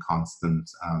becoming constant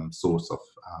source of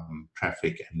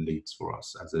traffic and leads for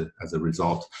us as a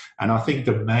result. And I think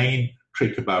the main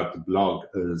trick about the blog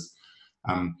is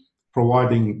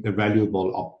providing the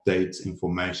valuable updates,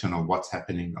 information on what's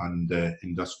happening on the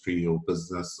industry or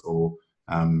business or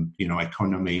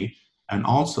economy, and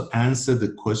also answer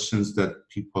the questions that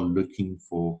people are looking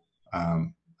for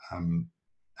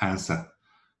answer.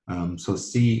 So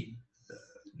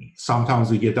sometimes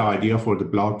we get the idea for the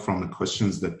blog from the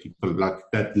questions that people like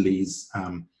that leads.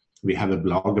 We have a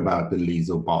blog about the leads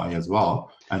or buy as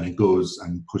well, and it goes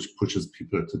and pushes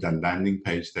people to that landing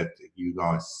page that you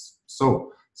guys saw.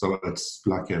 So it's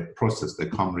like a process. They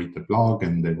come read the blog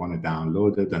and they want to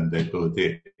download it and they go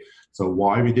there. So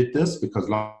why we did this? Because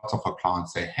lots of our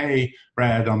clients say, hey,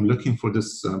 Brad, I'm looking for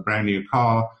this brand new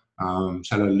car.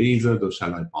 Shall I lease it or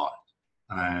shall I buy it?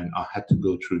 And I had to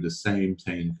go through the same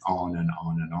thing on and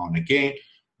on and on again.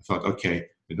 I thought, okay,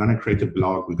 we're going to create a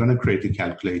blog. We're going to create a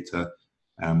calculator.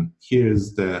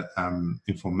 Here's the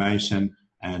information.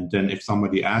 And then if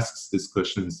somebody asks this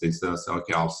question, they say,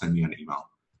 okay, I'll send you an email.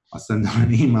 I send them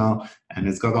an email and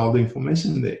it's got all the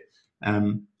information there.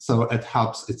 So it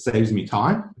helps, it saves me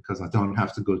time because I don't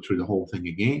have to go through the whole thing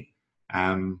again.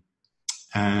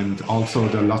 And also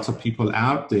there are lots of people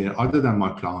out there other than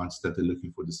my clients that are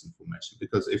looking for this information,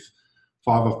 because if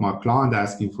 5 of my clients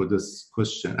asking this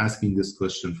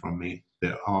question from me,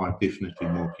 there are definitely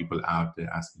more people out there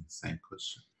asking the same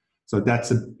question. So that's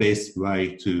the best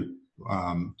way to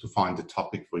find the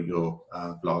topic for your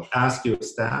blog. Ask your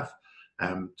staff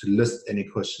to list any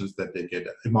questions that they get.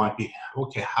 It might be,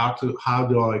 okay, how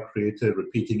do I create a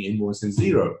repeating invoice in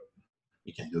Xero?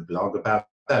 You can do a blog about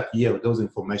that. Yeah, those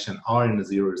information are in the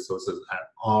Xero resources and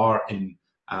are in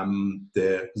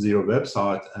the Xero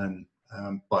website, and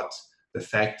but the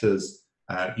fact is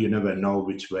you never know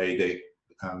which way they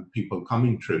people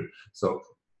coming through. So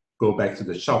go back to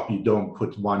the shop. You don't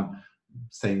put one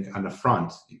thing on the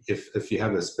front. If you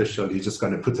have a special, you're just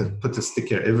going to put a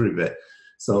sticker everywhere.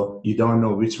 So you don't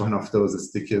know which one of those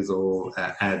stickers or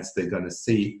ads they're going to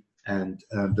see. And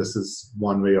this is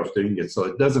one way of doing it. So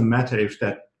it doesn't matter if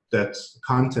that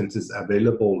content is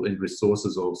available in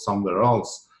resources or somewhere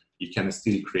else. You can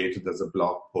still create it as a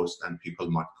blog post and people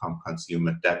might come consume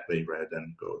it that way rather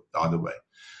than go the other way.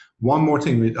 One more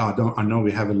thing, I know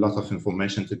we have a lot of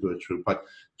information to go through, but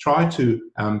try to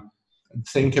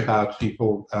think about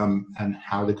people and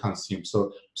how they consume.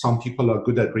 So some people are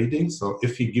good at reading. So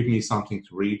if you give me something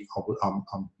to read,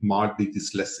 I'm mildly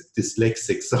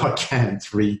dyslexic, so I can't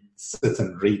sit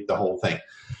and read the whole thing.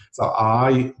 So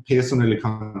I personally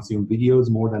consume videos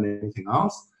more than anything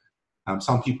else.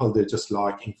 Some people, they just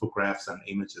like infographics and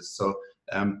images. So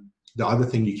the other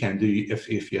thing you can do,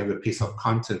 if you have a piece of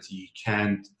content, you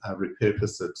can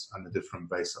repurpose it on a different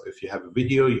way. So if you have a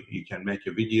video, you can make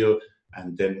a video,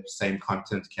 and then same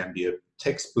content can be a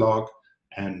text blog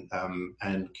and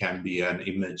can be an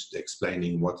image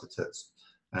explaining what it is.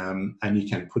 and you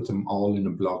can put them all in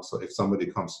a blog. So if somebody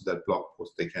comes to that blog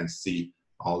post, they can see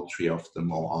all 3 of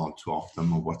them or all 2 of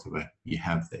them or whatever you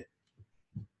have there.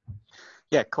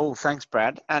 Yeah, cool. Thanks,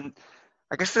 Brad. And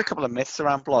I guess there's a couple of myths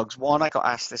around blogs. One, I got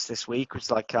asked this week,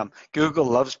 was like, Google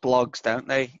loves blogs, don't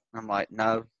they? I'm like,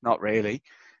 no, not really.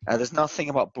 There's nothing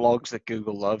about blogs that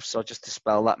Google loves, so I'll just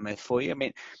dispel that myth for you. I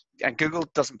mean, and Google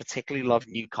doesn't particularly love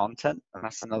new content, and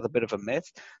that's another bit of a myth.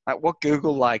 Like, what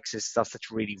Google likes is stuff that's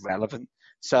really relevant.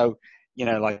 So,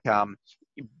 like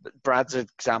Brad's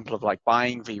example of like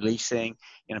buying, releasing,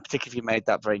 particularly if you made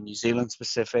that very New Zealand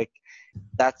specific,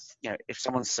 that's, if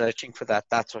someone's searching for that,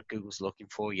 that's what Google's looking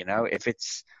for. If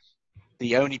it's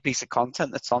the only piece of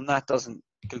content that's on that,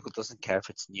 Google doesn't care if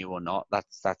it's new or not.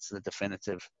 That's the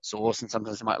definitive source, and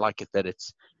sometimes they might like it that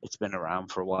it's been around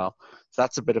for a while. So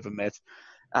that's a bit of a myth.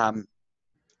 And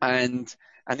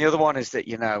the other one is that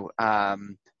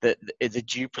the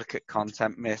duplicate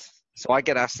content myth. So I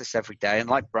get asked this every day, and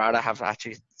like Brad, I have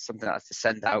actually something I have to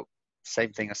send out.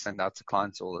 Same thing I send out to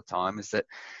clients all the time is that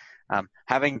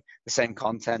having the same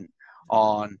content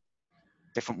on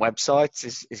different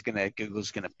websites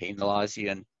Google's gonna penalize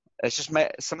you, and it's just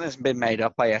something that's been made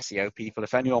up by SEO people.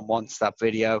 If anyone wants that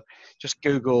video, just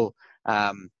Google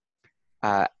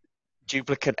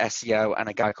duplicate SEO and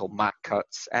a guy called Matt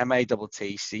Cutts,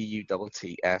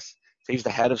 MATTCUTTS. So he's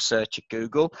the head of search at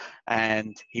Google,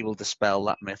 and he will dispel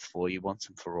that myth for you once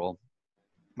and for all.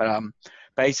 But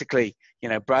basically,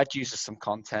 Brad uses some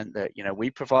content that we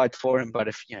provide for him. But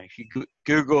if you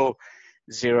Google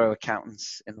Xero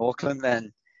accountants in Auckland,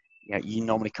 then you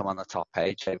normally come on the top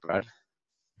page. Hey, Brad.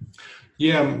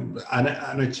 Yeah,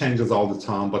 and it changes all the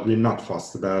time, but we're not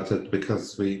fussed about it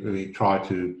because we try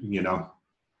to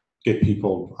get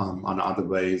people on other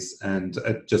ways, and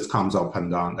it just comes up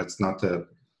and down. It's not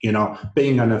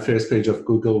being on the first page of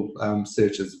Google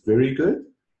search is very good,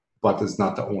 but it's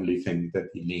not the only thing that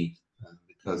you need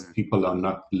because people are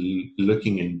not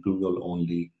looking in Google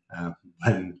only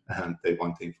when they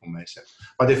want the information.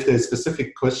 But if the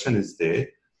specific question is there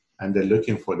and they're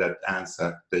looking for that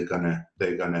answer, they're gonna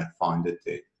find it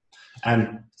there.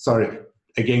 And sorry,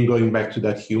 again, going back to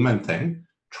that human thing,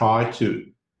 try to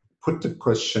put the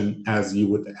question as you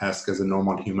would ask as a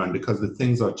normal human, because the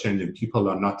things are changing. People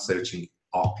are not searching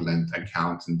Auckland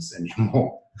accountants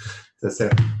anymore. They say,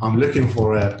 I'm looking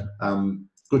for a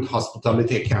good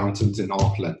hospitality accountant in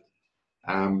Auckland.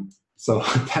 So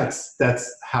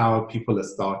that's how people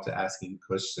start asking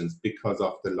questions because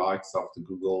of the likes of the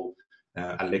Google,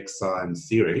 Alexa, and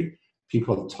Siri.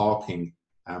 People talking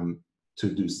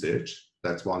to do search.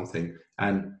 That's one thing.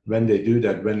 And when they do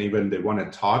that, when they want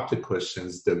to type the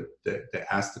questions, they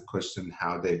ask the question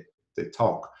how they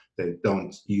talk. They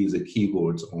don't use the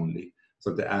keywords only.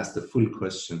 So they ask the full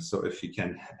question. So if you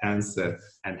can answer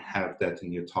and have that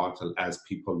in your title as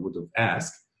people would have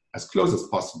asked, as close as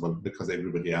possible, because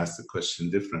everybody asks the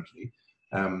question differently,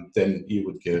 then you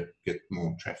would get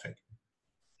more traffic.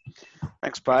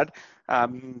 Thanks, Brad.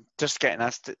 Just getting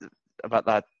asked about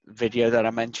that video that I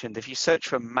mentioned. If you search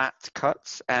for Matt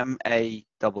Cutts,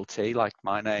 M-A-T-T, like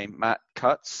my name, Matt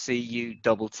Cutts,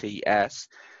 C-U-T-T-S,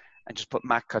 and just put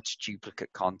Matt Cutts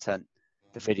duplicate content,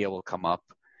 the video will come up,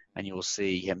 and you will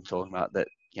see him talking about that.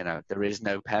 There is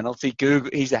no penalty.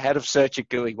 Google, he's the head of search at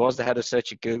Google. He was the head of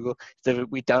search at Google. So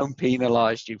we don't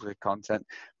penalize duplicate content.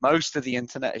 Most of the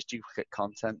internet is duplicate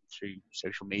content through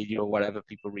social media or whatever,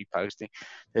 people reposting.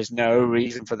 There's no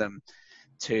reason for them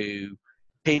to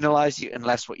penalize you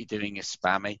unless what you're doing is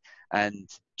spammy. And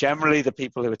generally, the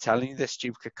people who are telling you this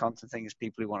duplicate content thing is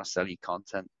people who want to sell you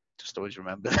content. Just always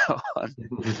remember that one.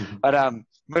 But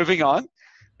moving on,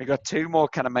 we've got 2 more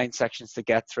kind of main sections to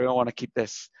get through. I want to keep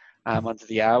this under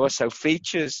the hour. So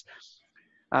features,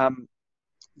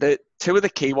 the 2 of the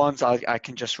key ones I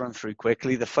can just run through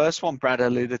quickly. The first one, Brad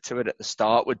alluded to it at the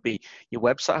start, would be your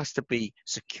website has to be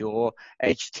secure,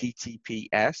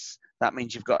 HTTPS. That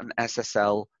means you've got an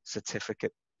SSL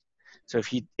certificate. So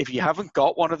if you haven't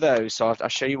got one of those, so I'll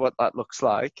show you what that looks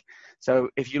like. So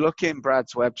if you look in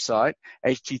Brad's website,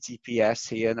 HTTPS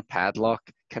here and a padlock,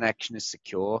 connection is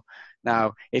secure.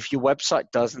 Now, if your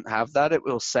website doesn't have that, it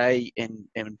will say in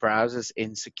browsers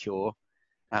insecure,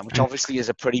 which obviously is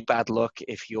a pretty bad look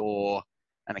if you're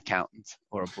an accountant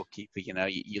or a bookkeeper.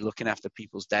 You're looking after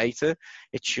people's data.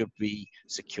 It should be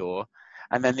secure.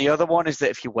 And then the other one is that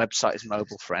if your website is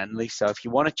mobile friendly. So if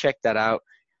you want to check that out,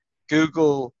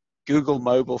 Google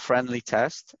mobile friendly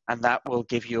test, and that will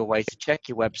give you a way to check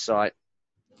your website.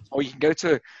 Or you can go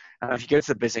to, if you go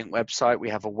to the BizInc website, we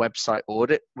have a website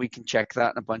audit. We can check that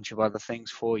and a bunch of other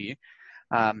things for you.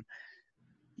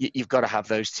 You've got to have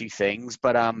those 2 things.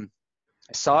 But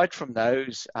aside from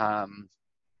those,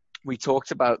 we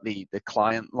talked about the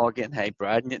client login. Hey,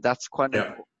 Brad, and that's quite an Yeah.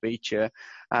 important feature.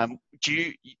 Do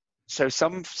you? So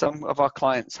some of our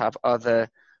clients have other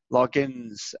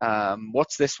logins.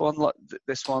 What's this one?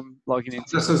 This one logging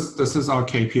into? This is our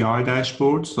KPI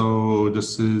dashboard. So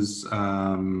this is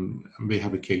we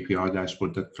have a KPI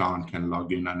dashboard that client can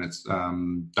log in, and it's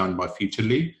done by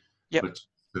Featurely, Yep.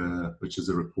 which is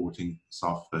a reporting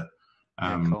software.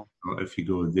 Yeah, cool. If you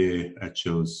go there, it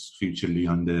shows Featurely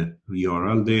on the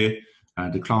URL there.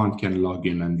 The client can log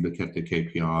in and look at the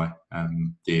KPI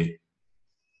there.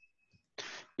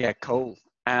 Yeah, cool.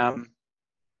 And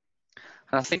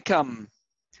I think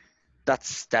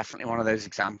that's definitely one of those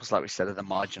examples, like we said, of the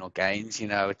marginal gains. You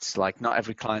know, it's like not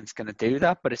every client's going to do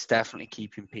that, but it's definitely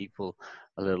keeping people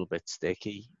a little bit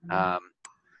sticky.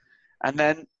 And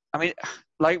then, I mean,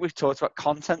 like we've talked about,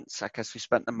 content, I guess we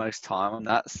spent the most time on.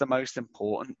 That's the most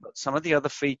important. But some of the other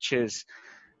features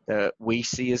that we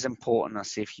see as important, I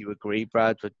see if you agree,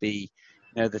 Brad, would be,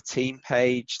 you know, the team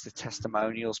page, the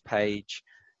testimonials page.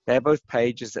 They're both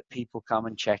pages that people come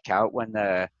and check out when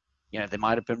they're, you know, they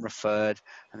might have been referred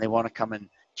and they want to come and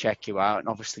check you out. And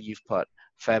obviously you've put a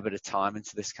fair bit of time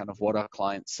into this, kind of what our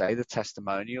clients say, the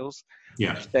testimonials.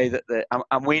 Yeah. Would you say that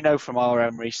and we know from our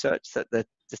own research that the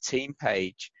team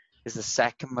page is the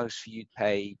second most viewed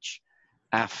page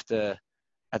after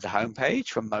at the homepage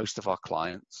for most of our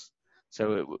clients.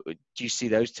 So do you see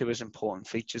those two as important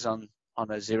features on a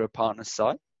Xero Partner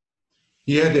site?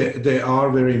 Yeah, they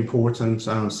are very important.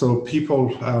 So people,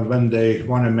 when they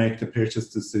want to make the purchase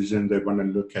decision, they want to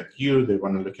look at you, they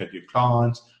want to look at your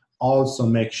client. Also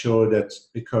make sure that,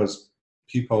 because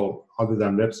people other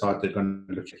than website, they're going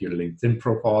to look at your LinkedIn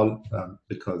profile,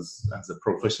 because as a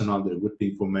professional, they would be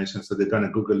information. So they're going to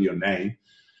Google your name.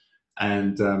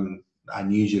 And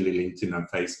usually LinkedIn and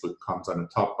Facebook comes on the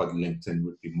top, but LinkedIn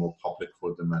would be more public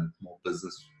for them and more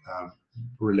business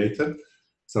related.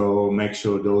 So make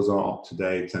sure those are up to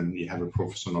date and you have a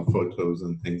professional photos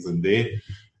and things in there.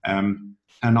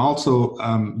 And also,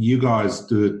 you guys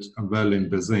do it well in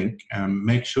BizInc.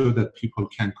 Make sure that people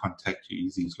can contact you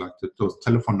easy. It's like those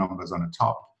telephone numbers on the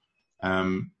top.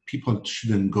 People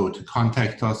shouldn't go to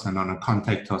contact us and on a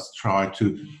contact us try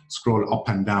to scroll up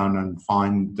and down and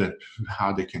find that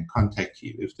how they can contact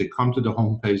you. If they come to the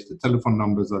homepage, the telephone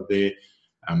numbers are there.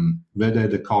 Whether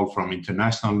they call from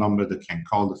international number, they can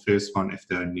call the first one. If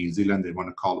they're in New Zealand, they want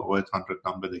to call 0800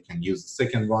 number, they can use the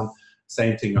second one.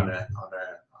 Same thing on a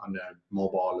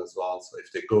mobile as well. So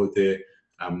if they go there,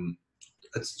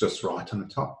 it's just right on the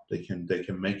top. They can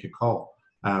make a call.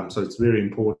 So it's very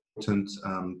important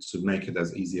to make it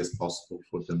as easy as possible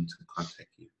for them to contact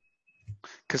you.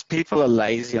 Because people are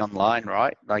lazy online,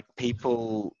 right? Like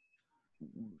people,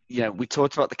 you know, we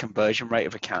talked about the conversion rate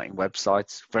of accounting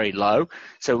websites, very low.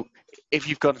 So if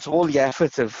you've gone to all the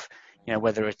effort of, you know,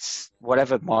 whether it's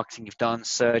whatever marketing you've done,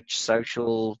 search,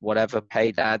 social, whatever,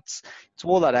 paid ads, it's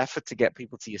all that effort to get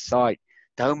people to your site.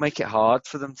 Don't make it hard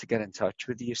for them to get in touch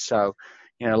with you. So,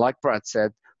 you know, like Brad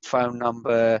said, phone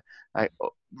number,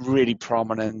 really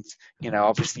prominent, you know,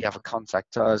 obviously have a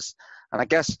contact us. And I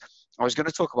guess I was going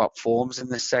to talk about forms in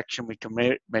this section. We can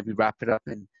maybe wrap it up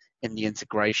in the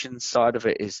integration side of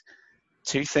it. Is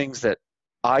two things that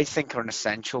I think are an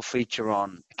essential feature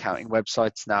on accounting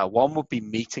websites now. One would be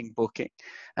meeting booking,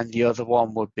 and the other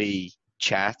one would be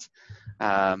chat.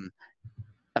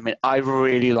 I mean, I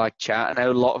really like chat. I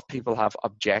know a lot of people have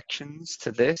objections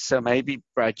to this. So maybe,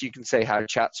 Brad, you can say how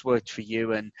chat's worked for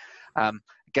you. And I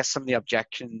guess some of the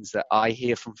objections that I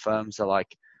hear from firms are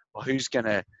like, well, who's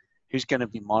gonna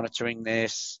be monitoring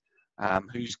this?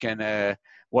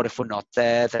 What if we're not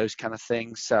there? Those kind of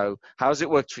things. So how's it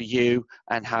worked for you,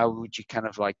 and how would you kind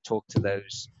of like talk to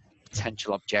those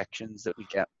potential objections that we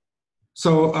get?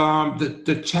 So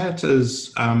the chat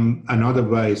is another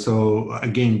way. So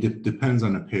again, it depends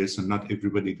on a person. Not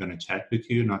everybody going to chat with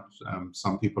you. Not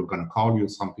some people going to call you.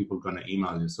 Some people going to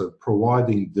email you. So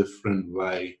providing different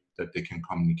way that they can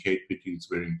communicate with you is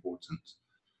very important.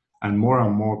 And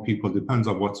more people, depends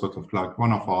on what sort of, like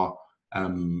one of our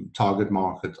target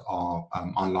market are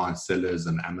online sellers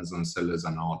and Amazon sellers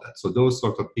and all that. So those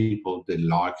sort of people, they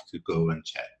like to go and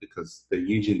chat because they're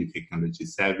usually technology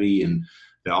savvy and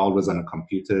they're always on a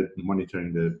computer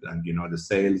monitoring the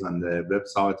sales on the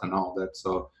website and all that.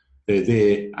 So they're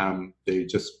there. They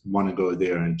just want to go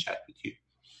there and chat with you.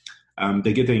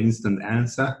 They get an instant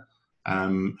answer,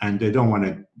 and they don't want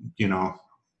to,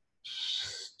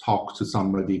 talk to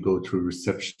somebody, go through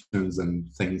receptions and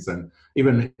things. And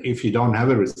even if you don't have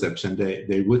a reception,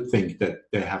 they would think that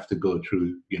they have to go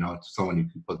through, so many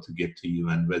people to get to you,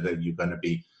 and whether you're going to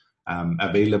be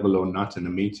available or not in a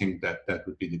meeting, that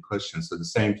would be the question. So the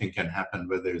same thing can happen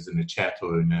whether it's in a chat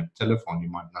or in a telephone. You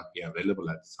might not be available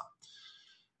at the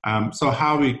time. So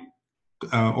how we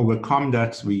overcome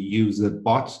that, we use a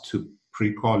bot to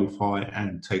pre-qualify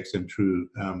and take them through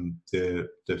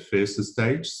the first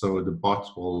stage. So the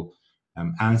bot will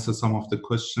answer some of the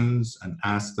questions and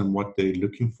ask them what they're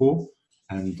looking for.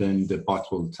 And then the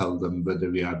bot will tell them whether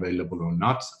we are available or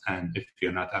not. And if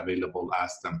you're not available,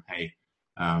 ask them, hey,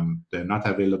 they're not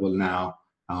available now.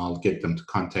 I'll get them to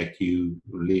contact you.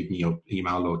 Leave me your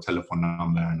email or telephone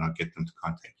number and I'll get them to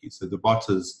contact you. So the bot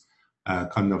is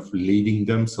kind of leading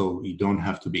them, so you don't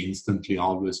have to be instantly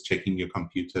always checking your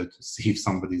computer to see if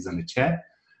somebody's in the chat.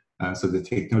 So the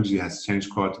technology has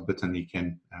changed quite a bit, and you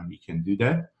can do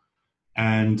that.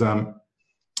 And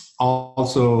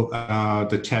also,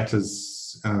 the chat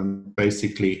is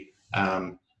basically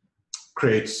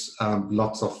creates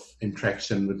lots of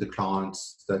interaction with the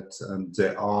clients that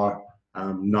they are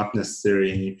not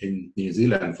necessarily in New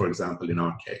Zealand, for example, in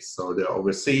our case. So they're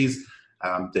overseas.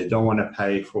 They don't want to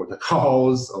pay for the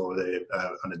calls, or they're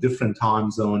on a different time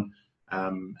zone,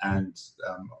 and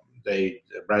they,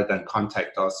 rather than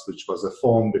contact us, which was a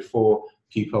form before,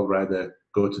 people rather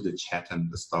go to the chat and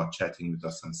start chatting with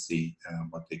us and see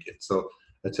what they get. So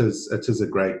it is a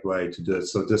great way to do it.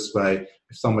 So this way,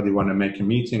 if somebody want to make a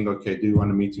meeting, okay, do you want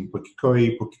a meeting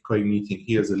Pukekohe meeting,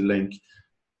 here's a link.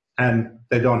 And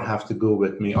they don't have to go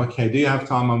with me. Okay, do you have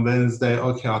time on Wednesday?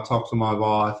 Okay, I'll talk to my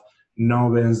wife. No,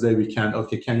 Wednesday we can't.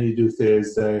 Okay, can you do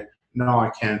Thursday? No, I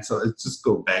can't. So it's just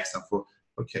go back and forth.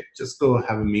 Okay, just go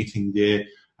have a meeting there.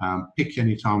 Pick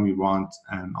any time you want,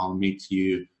 and I'll meet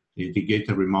you. You get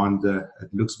a reminder.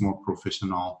 It looks more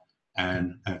professional,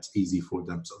 and it's easy for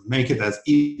them. So make it as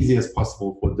easy as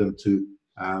possible for them to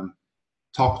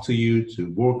talk to you,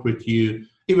 to work with you.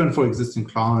 Even for existing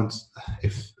clients,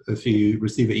 if you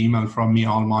receive an email from me,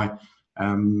 all my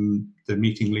the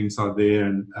meeting links are there,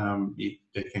 and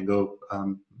they can go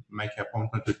make an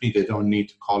appointment with me. They don't need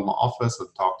to call my office or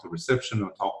talk to reception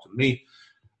or talk to me.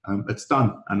 It's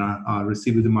done, and I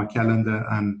receive it in my calendar,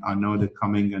 and I know they're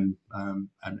coming, and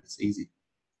it's easy.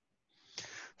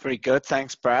 Very good,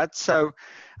 thanks, Brad. So,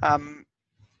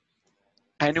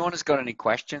 anyone has got any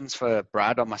questions for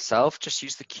Brad or myself, just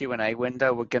use the Q&A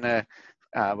window. We're gonna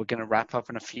wrap up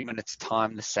in a few minutes'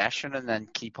 time the session, and then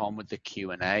keep on with the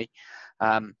Q&A.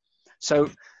 So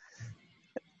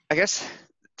I guess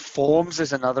forms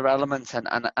is another element,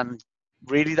 and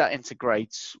really that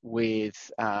integrates with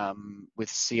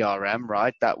CRM,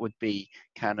 right? That would be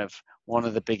kind of one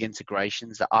of the big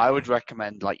integrations that I would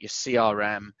recommend, like your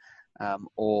CRM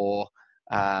or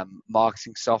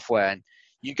marketing software. And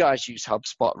you guys use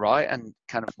HubSpot, right? And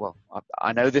kind of, well,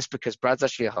 I know this because Brad's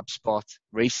actually a HubSpot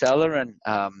reseller, and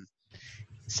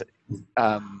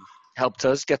helped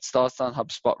us get started on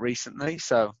HubSpot recently.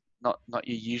 So not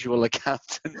your usual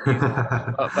accountant,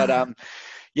 but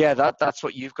yeah, that's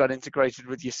what you've got integrated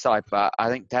with your site. But I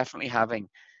think definitely having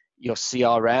your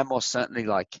CRM, or certainly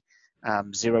like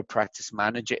Xero Practice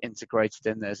Manager integrated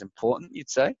in there is important, you'd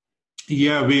say?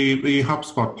 Yeah, we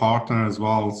HubSpot partner as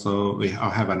well. So I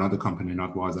have another company,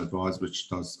 not Wise Advise, which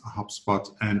does HubSpot,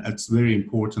 and it's very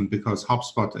important because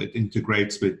HubSpot, it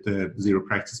integrates with the Xero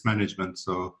Practice Management.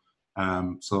 So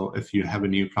if you have a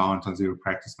new client on Xero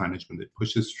Practice Management, it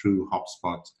pushes through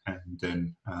HubSpot, and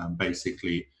then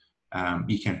basically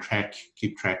you can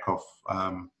keep track of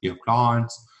your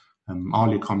clients. All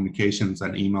your communications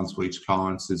and emails for each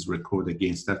client is recorded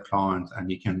against that client,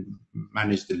 and you can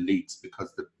manage the leads,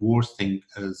 because the worst thing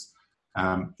is,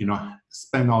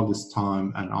 spend all this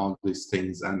time and all these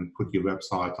things and put your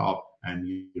website up, and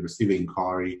you receive an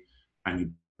inquiry and you're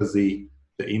busy.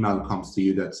 The email comes to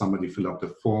you that somebody filled up the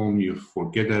form, you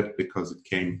forget it because it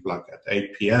came like at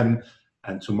 8 p.m.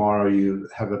 and tomorrow you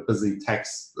have a busy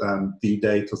tax due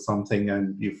date or something,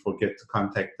 and you forget to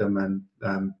contact them, and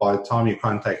by the time you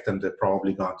contact them, they've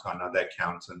probably gone to another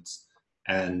accountant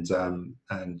and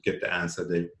get the answer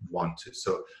they want to.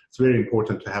 So it's very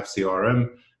important to have CRM.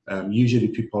 Usually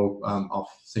people are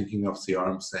thinking of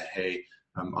CRM, say, hey,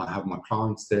 I have my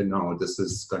clients there. No, this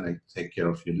is going to take care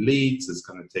of your leads. It's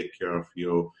going to take care of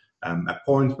your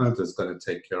appointment. It's going to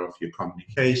take care of your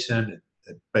communication.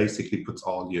 It basically puts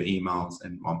all your emails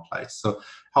in one place. So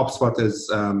HubSpot is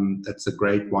it's a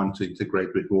great one to integrate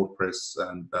with WordPress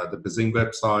and the Bazing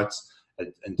websites.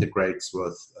 It integrates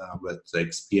with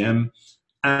XPM,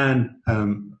 and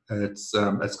it's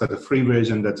got a free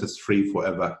version that is free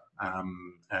forever,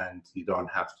 and you don't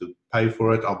have to pay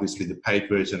for it. Obviously, the paid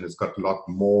version has got a lot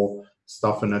more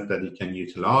stuff in it that you can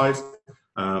utilize.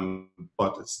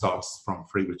 But it starts from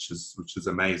free, which is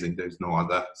amazing. There's no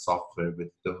other software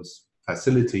with those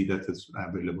facility that is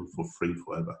available for free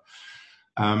forever.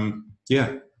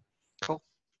 Yeah. Cool.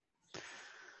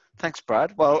 Thanks,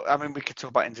 Brad. Well, I mean, we could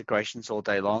talk about integrations all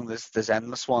day long. There's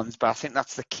endless ones, but I think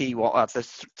that's the key.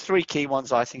 There's three key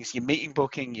ones, I think, is your meeting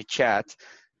booking, your chat.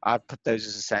 I'd put those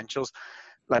as essentials.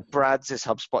 Like Brad's,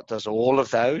 HubSpot does all of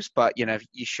those, but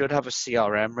you should have a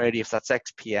CRM ready, if that's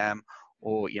XPM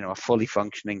or a fully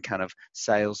functioning kind of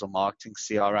sales or marketing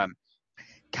CRM.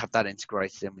 Have that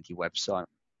integrated in with your website.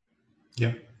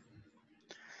 Yeah.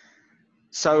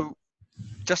 So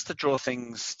just to draw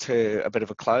things to a bit of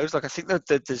a close, like I think that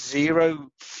the Xero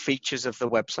features of the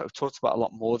website, we've talked about a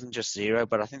lot more than just Xero,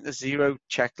 but I think the Xero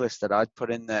checklist that I'd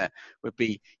put in there would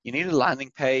be, you need a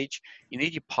landing page, you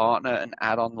need your partner and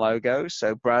add-on logo.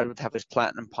 So Brad would have his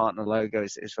Platinum Partner logo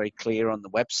is very clear on the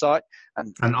website.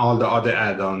 And all the other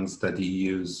add-ons that you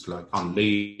use, like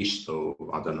Unleashed or,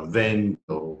 I don't know, Vent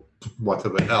or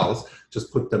whatever else,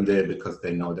 just put them there because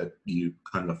they know that you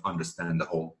kind of understand the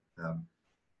whole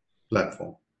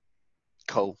platform.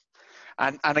 Cool.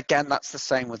 And again, that's the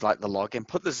same with like the login.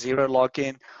 Put the Xero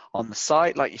login on the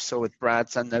site, like you saw with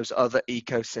Brad's, and those other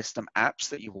ecosystem apps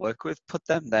that you work with, put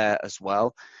them there as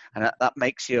well. And that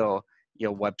makes your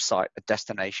website a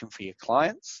destination for your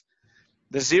clients.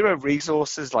 The Xero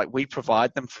resources, like we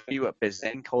provide them for you at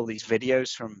BizInc, all these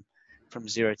videos from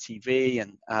Xero TV,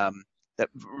 and that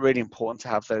really important to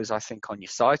have those, I think, on your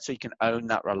site so you can own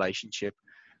that relationship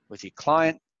with your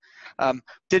client.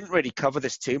 Didn't really cover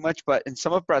this too much, but in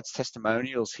some of Brad's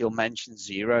testimonials, he'll mention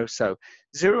Xero. So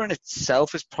Xero in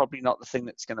itself is probably not the thing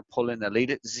that's going to pull in a lead.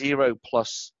 It's Xero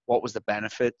plus what was the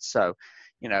benefit. So,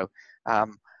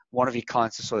 one of your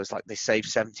clients I saw is like they save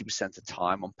 70% of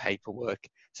time on paperwork.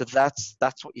 So that's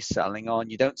what you're selling on.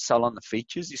 You don't sell on the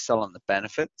features, you sell on the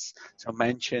benefits. So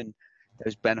mention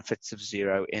those benefits of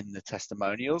Xero in the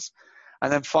testimonials.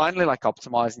 And then finally, like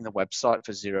optimizing the website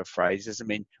for Xero phrases. I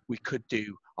mean, we could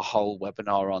do a whole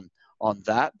webinar on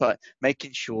that, but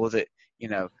making sure that,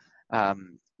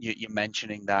 you're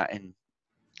mentioning that in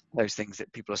those things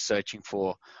that people are searching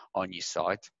for on your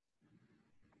site.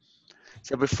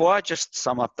 So before I just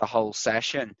sum up the whole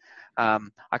session,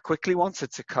 I quickly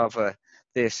wanted to cover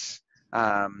this.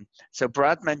 So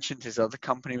Brad mentioned his other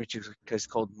company, which is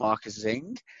called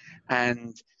Marketing,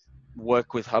 and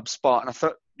work with HubSpot. And I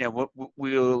thought,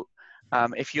 we'll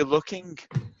if you're looking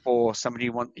for somebody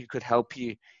who could help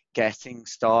you getting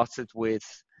started with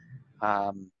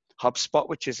HubSpot,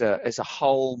 which is a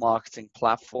whole marketing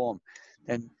platform,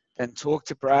 then talk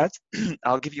to Brad.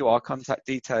 I'll give you our contact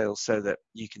details so that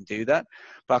you can do that.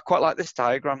 But I quite like this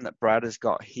diagram that Brad has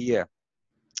got here,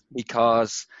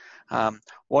 because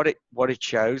what it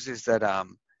shows is that a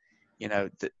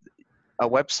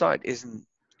website isn't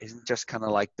just kind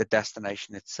of like the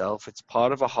destination itself. It's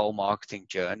part of a whole marketing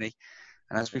journey.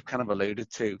 And as we've kind of alluded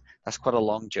to, that's quite a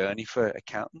long journey for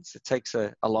accountants. It takes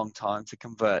a long time to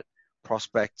convert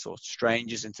prospects or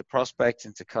strangers into prospects,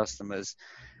 into customers,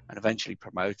 and eventually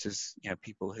promoters,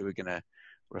 people who are going to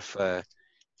refer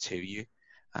to you.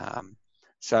 The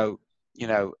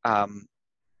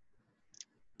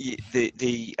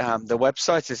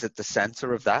website is at the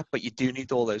center of that, but you do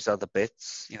need all those other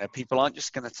bits. People aren't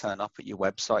just going to turn up at your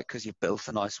website because you've built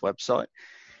a nice website.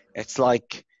 It's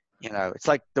like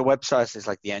the website is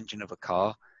like the engine of a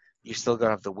car. You still got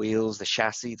to have the wheels, the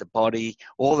chassis, the body,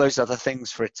 all those other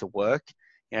things for it to work.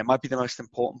 It might be the most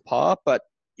important part, but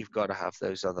you've got to have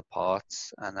those other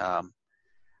parts. And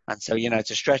so,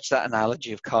 to stretch that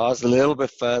analogy of cars a little bit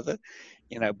further,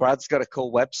 Brad's got a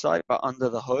cool website, but under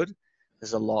the hood,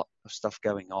 there's a lot of stuff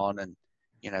going on. And,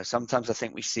 sometimes I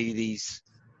think we see these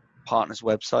partners'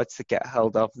 websites that get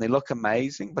held up and they look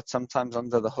amazing, but sometimes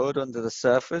under the hood, under the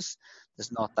surface,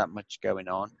 there's not that much going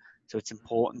on. So it's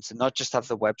important to not just have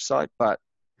the website, but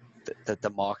the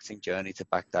marketing journey to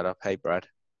back that up. Hey, Brad.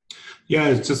 Yeah,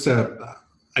 it's just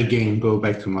again, go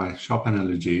back to my shop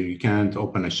analogy. You can't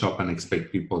open a shop and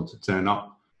expect people to turn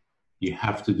up. You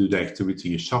have to do the activity.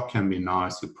 Your shop can be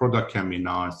nice, your product can be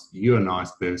nice, you're a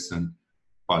nice person,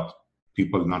 but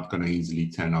people are not going to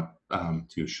easily turn up to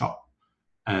your shop.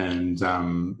 And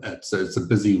it's a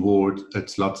busy world.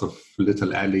 It's lots of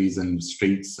little alleys and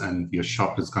streets, and your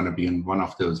shop is going to be in one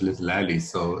of those little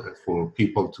alleys. So for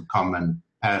people to come and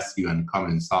pass you and come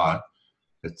inside,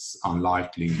 it's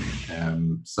unlikely.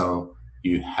 So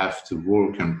you have to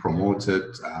work and promote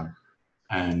it,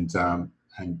 and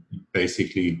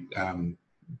basically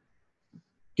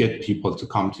get people to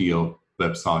come to your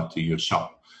website, to your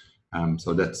shop.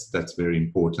 So that's very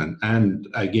important. And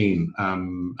again,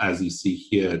 as you see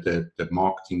here, the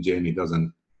marketing journey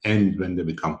doesn't end when they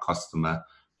become customer.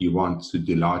 You want to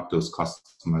delight those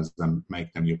customers and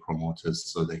make them your promoters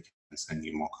so they send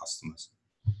you more customers.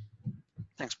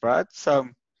 Thanks, Brad. So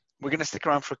we're going to stick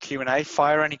around for a Q&A.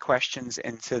 Fire any questions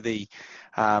into the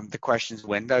questions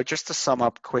window. Just to sum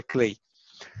up quickly.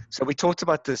 So we talked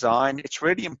about design. It's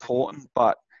really important,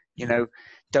 but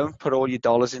don't put all your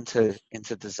dollars into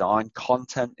design.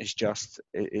 Content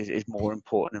is more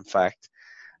important, in fact.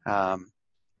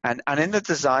 And in the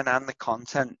design and the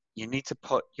content, you need to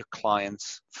put your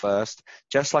clients first.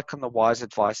 Just like on the Wise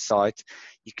Advice site,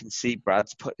 you can see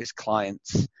Brad's put his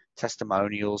clients'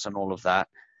 testimonials and all of that.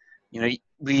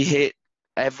 We hit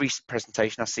every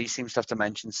presentation I see seems to have to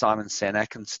mention Simon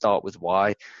Sinek and start with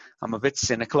why. I'm a bit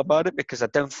cynical about it because I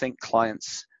don't think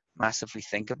clients massively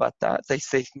think about that. They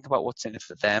think about what's in it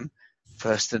for them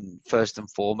first and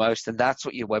foremost, and that's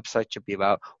what your website should be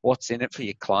about. What's in it for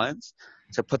your clients?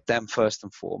 So put them first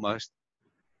and foremost.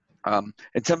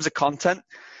 In terms of content,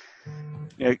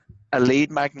 a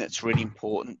lead magnet's really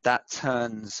important. That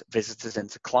turns visitors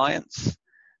into clients.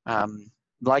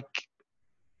 Like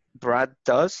Brad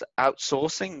does,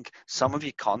 outsourcing some of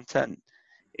your content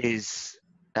is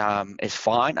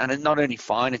fine, and it's not only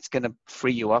fine, it's going to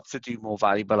free you up to do more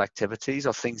valuable activities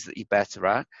or things that you're better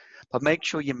at. But make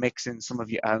sure you mix in some of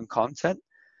your own content,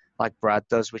 like Brad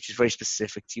does, which is very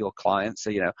specific to your clients.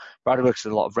 So Brad works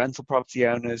with a lot of rental property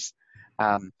owners.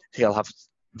 He'll have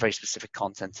very specific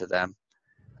content to them,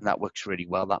 and that works really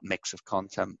well, that mix of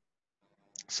content.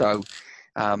 So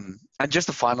and just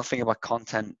the final thing about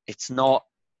content, it's not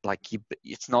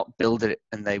build it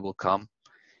and they will come.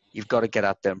 You've got to get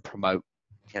out there and promote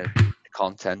the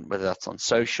content, whether that's on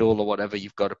social or whatever.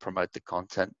 You've got to promote the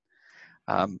content.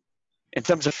 In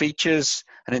terms of features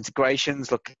and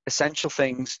integrations, look, essential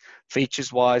things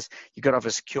features wise, you've got to have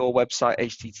a secure website,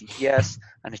 HTTPS,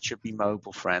 and it should be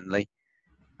mobile friendly.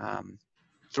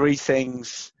 3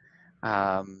 things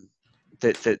that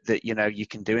you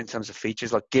can do in terms of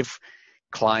features, like give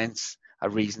clients a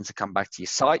reason to come back to your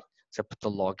site. So put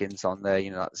the logins on there,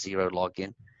 that Xero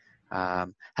login.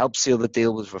 Help seal the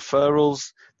deal with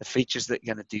referrals. The features that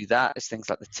are going to do that is things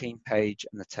like the team page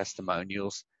and the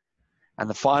testimonials. And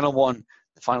the final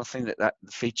thing that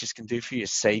the features can do for you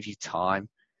is save you time.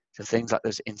 So things like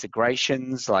those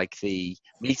integrations, like the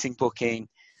meeting booking,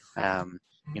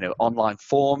 online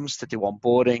forms to do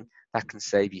onboarding, that can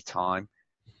save you time.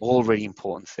 All really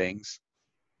important things.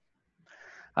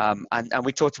 And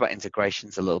we talked about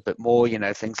integrations a little bit more,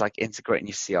 things like integrating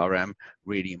your CRM,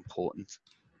 really important.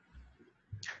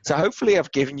 So hopefully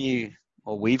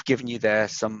we've given you there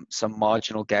some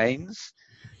marginal gains.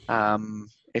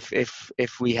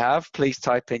 If we have, please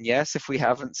type in yes. If we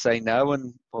haven't, say no,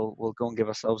 and we'll go and give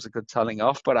ourselves a good telling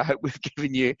off. But I hope we've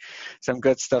given you some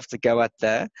good stuff to go at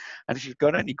there. And if you've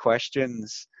got any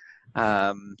questions,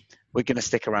 we're going to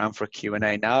stick around for a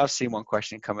Q&A now. I've seen one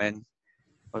question come in.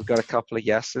 We've got a couple of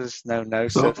yeses, no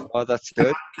so far. That's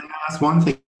good. Can I ask one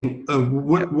thing?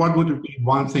 What would be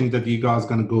one thing that you guys are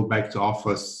going to go back to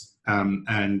office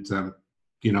and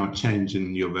change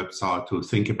in your website, or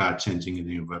think about changing in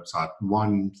your website?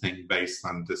 One thing based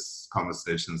on this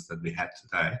conversations that we had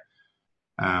today.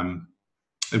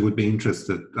 I would be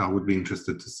interested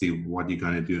to see what you're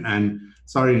going to do. And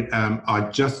sorry, I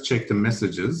just checked the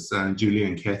messages. Julie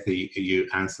and Kathy, you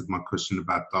answered my question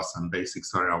about DOS and Basic.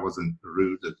 Sorry, I wasn't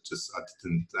rude. I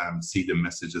didn't see the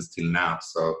messages till now.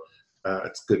 So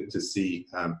it's good to see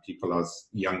people as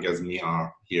young as me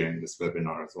are here in this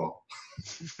webinar as well.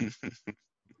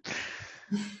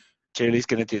 Julie's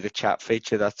going to do the chat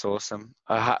feature. That's awesome.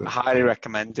 I highly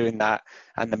recommend doing that,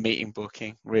 and the meeting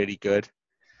booking, really good.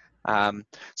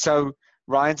 So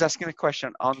Ryan's asking a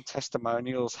question on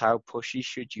testimonials. How pushy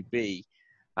should you be?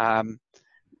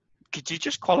 Could you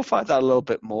just qualify that a little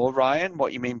bit more, Ryan?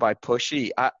 What you mean by pushy?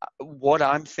 What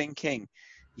I'm thinking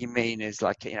you mean is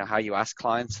like, how you ask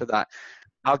clients for that.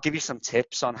 I'll give you some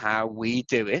tips on how we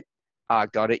do it.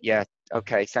 Got it. Yeah.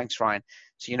 Okay. Thanks, Ryan.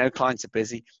 So, clients are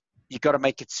busy. You got to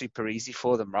make it super easy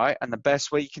for them, right? And the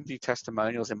best way you can do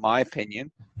testimonials, in my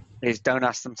opinion, is don't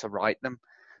ask them to write them.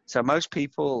 So most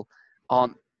people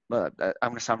aren't, I'm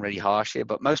going to sound really harsh here,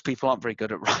 but most people aren't very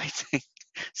good at writing.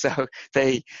 So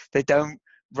they don't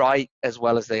write as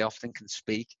well as they often can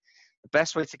speak. The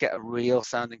best way to get a real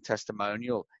sounding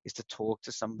testimonial is to talk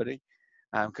to somebody.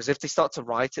 Because if they start to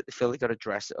write it, they feel they've got to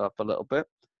dress it up a little bit.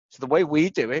 So the way we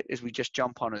do it is we just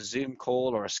jump on a Zoom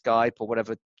call or a Skype or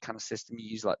whatever kind of system you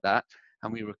use like that,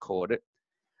 and we record it.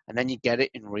 And then you get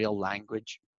it in real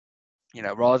language,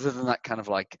 rather than that kind of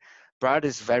like, Brad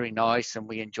is very nice and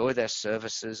we enjoy their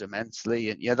services immensely.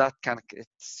 And that kind of, it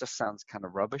just sounds kind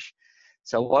of rubbish.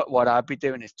 So what I'd be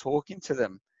doing is talking to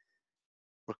them,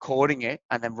 recording it,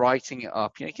 and then writing it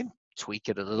up. You can tweak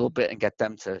it a little bit and get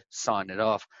them to sign it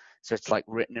off. So it's like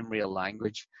written in real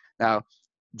language. Now,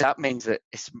 that means that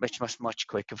it's much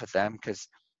quicker for them, because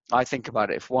I think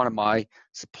about it. If one of my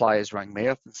suppliers rang me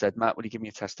up and said, Matt, will you give me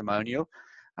a testimonial?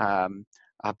 I've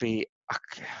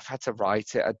had to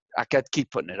write it. I could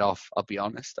keep putting it off. I'll be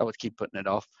honest. I would keep putting it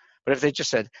off. But if they just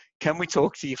said, can we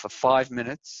talk to you for 5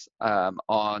 minutes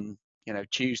on,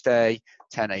 Tuesday,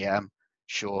 10 a.m.,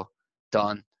 sure,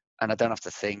 done. And I don't have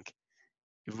to think.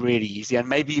 Really easy. And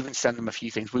maybe even send them a few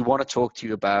things. We want to talk to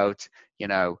you about,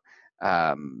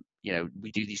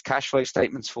 we do these cash flow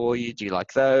statements for you. Do you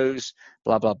like those?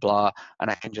 Blah, blah, blah. And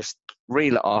I can just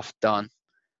reel it off, done.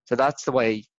 So that's the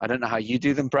way, I don't know how you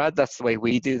do them, Brad. That's the way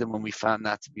we do them, and we found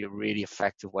that to be a really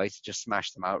effective way to just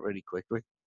smash them out really quickly.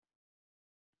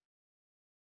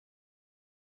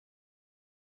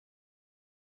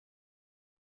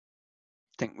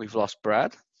 I think we've lost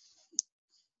Brad.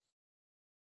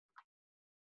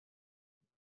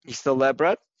 You still there,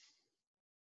 Brad?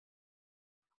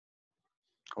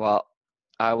 Well,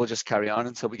 I will just carry on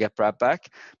until we get Brad back.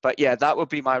 But yeah, that would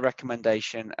be my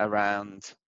recommendation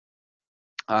around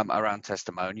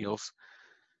testimonials.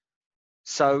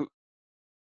 So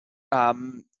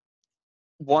one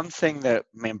thing that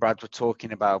me and Brad were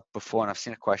talking about before, and I've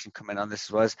seen a question come in on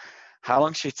this, was how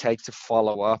long should it take to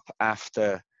follow up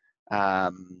after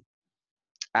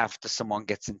someone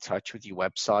gets in touch with your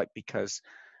website? Because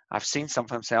I've seen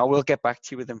sometimes say, we'll get back to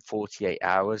you within 48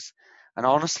 hours. And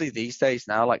honestly, these days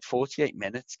now, like 48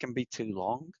 minutes can be too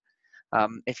long.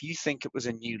 If you think it was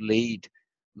a new lead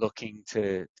looking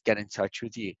to get in touch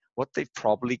with you, what they've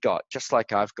probably got, just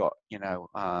like I've got,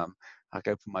 I'll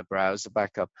open my browser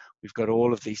back up. We've got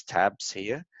all of these tabs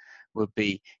here. Would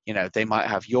be, they might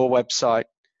have your website,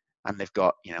 and they've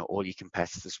got, all your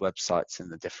competitors' websites in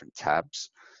the different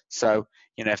tabs. So,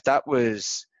 if that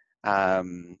was,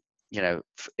 and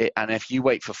if you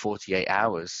wait for 48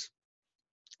 hours,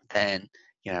 then,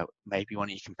 maybe one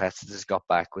of your competitors got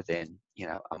back within,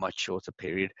 a much shorter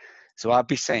period. So I'd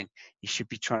be saying you should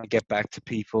be trying to get back to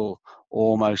people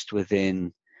almost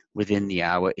within the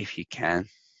hour if you can.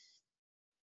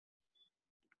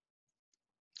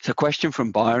 So question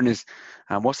from Byron is,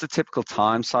 what's the typical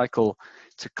time cycle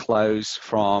to close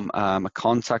from a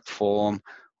contact form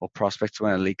or prospect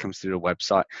when a lead comes through the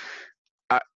website?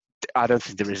 I don't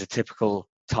think there is a typical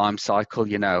time cycle.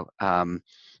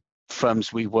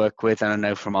 Firms we work with, and I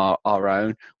know from our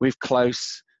own, we've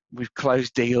closed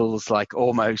deals like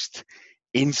almost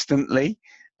instantly.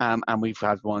 And we've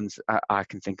had ones, I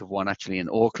can think of one actually in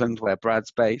Auckland where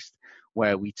Brad's based,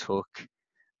 where we took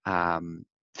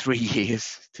 3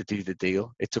 years to do the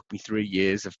deal. It took me 3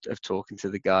 years of talking to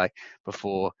the guy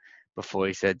before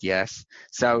he said yes.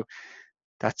 So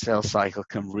that sales cycle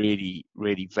can really,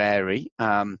 really vary.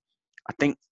 I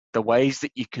think the ways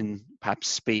that you can perhaps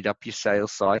speed up your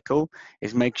sales cycle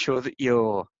is make sure that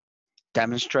you're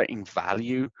demonstrating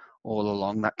value all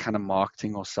along that kind of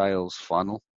marketing or sales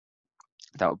funnel.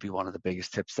 That would be one of the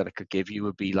biggest tips that I could give you,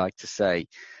 would be like to say,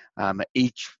 at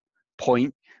each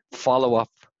point, follow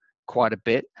up quite a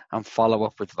bit and follow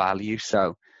up with value.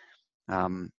 So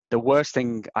the worst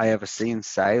thing I ever see in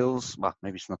sales, well,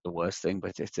 maybe it's not the worst thing,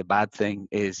 but it's a bad thing,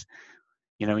 is,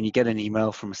 when you get an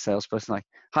email from a salesperson like,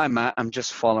 hi, Matt, I'm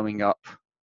just following up.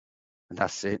 And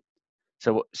that's it.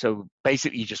 So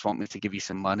basically you just want me to give you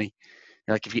some money.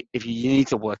 Like if you need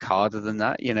to work harder than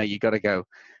that, you got to go,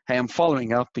 hey, I'm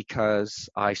following up because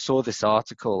I saw this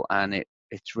article and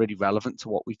it's really relevant to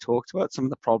what we talked about, some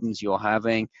of the problems you're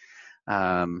having.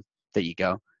 There you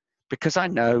go. Because I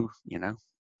know,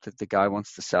 that the guy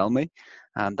wants to sell me,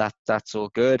 and that's all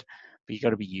good, but you got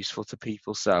to be useful to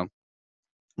people. So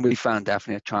we found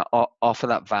definitely try to offer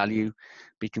that value,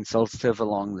 be consultative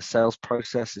along the sales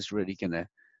process is really going to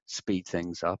speed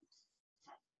things up.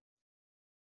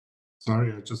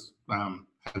 Sorry, I just had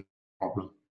a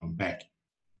problem. I'm back.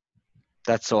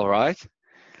 That's all right.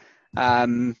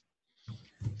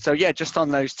 So yeah, just on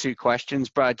those two questions,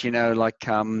 Brad,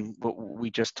 what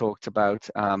we just talked about,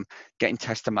 getting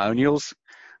testimonials.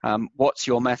 What's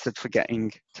your method for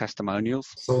getting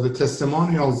testimonials? So the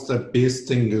testimonials, the best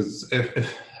thing is,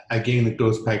 if again, it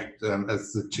goes back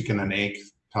as the chicken and egg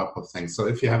type of thing. So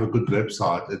if you have a good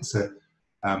website, it's that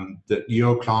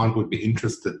your client would be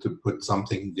interested to put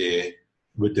something there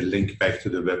with the link back to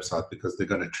the website, because they're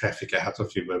going to traffic out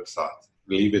of your website.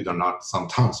 Believe it or not,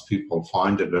 sometimes people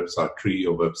find a website through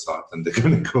your website and they're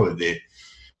going to go there.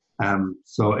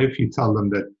 So if you tell them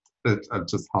that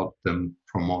just help them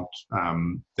promote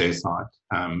their site,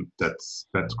 that's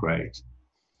great.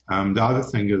 The other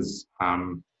thing is,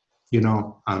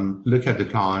 look at the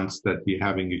clients that you're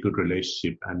having a good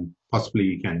relationship, and possibly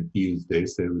you can use their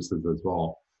services as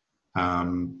well.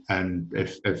 And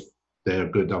if they're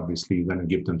good, obviously, you're going to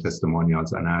give them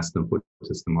testimonials and ask them for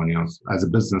testimonials. As a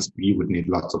business, you would need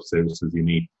lots of services. You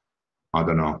need, I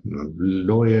don't know,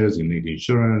 lawyers, you need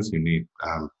insurance, you need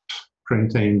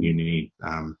printing, you need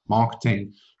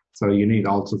marketing. So you need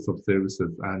all sorts of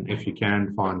services. And if you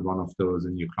can find one of those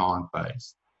in your client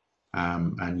base,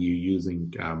 and you're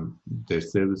using their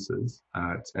services,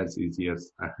 it's as easy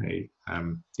as, hey,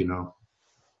 I'm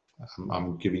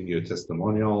giving you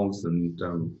testimonials, and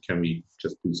can we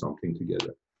just do something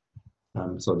together?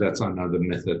 So that's another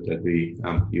method that we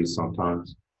use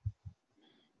sometimes.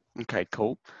 Okay,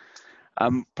 cool.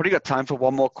 Probably got time for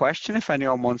one more question if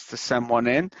anyone wants to send one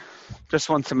in. Just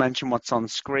want to mention what's on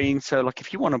screen. So like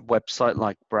if you want a website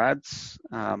like Brad's,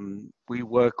 we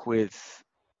work with,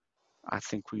 I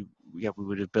think we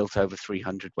would have built over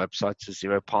 300 websites as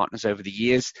Xero partners over the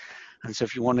years. And so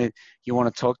if you want to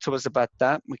talk to us about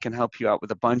that, we can help you out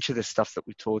with a bunch of the stuff that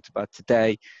we talked about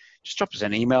today. Just drop us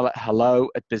an email at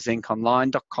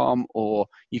hello@bizinconline.com, or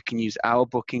you can use our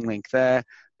booking link there,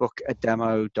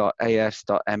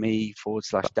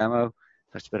 bookademo.as.me/demo.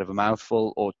 That's a bit of a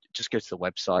mouthful, or just go to the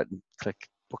website and click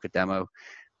book a demo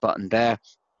button there,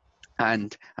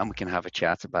 and we can have a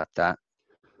chat about that.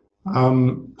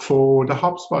 For the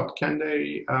HubSpot, can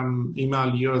they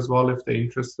email you as well if they're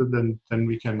interested? And then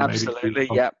we can absolutely,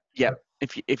 maybe yeah.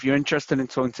 If you're interested in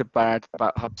talking to Brad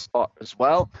about HubSpot as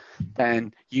well,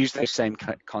 then use those same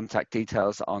contact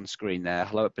details on screen there,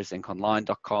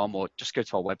 hello@bizinconline.com, or just go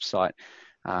to our website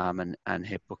and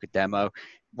hit book a demo.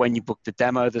 When you book the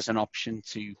demo, there's an option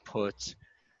to put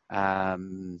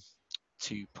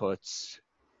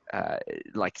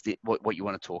like what you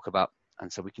want to talk about,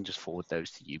 and so we can just forward those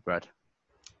to you, Brad.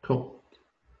 Cool.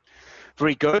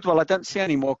 Very good. Well, I don't see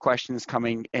any more questions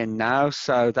coming in now,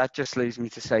 so that just leaves me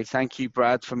to say thank you,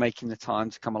 Brad, for making the time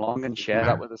to come along and share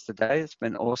that with us today. It's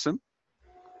been awesome.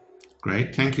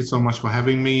 Great. Thank you so much for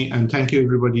having me, and thank you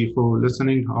everybody for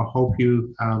listening. I hope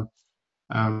you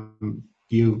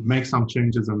you make some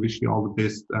changes, and wish you all the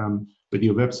best with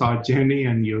your website journey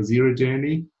and your Xero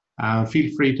journey. Feel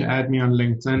free to add me on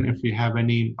LinkedIn if you have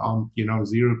any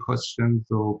Xero questions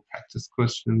or practice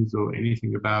questions or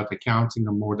anything about accounting.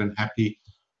 I'm more than happy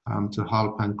to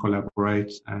help and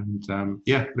collaborate. And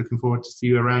looking forward to see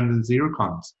you around in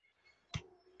XeroCons.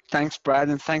 Thanks, Brad,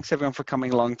 and thanks everyone for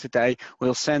coming along today.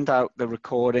 We'll send out the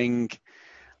recording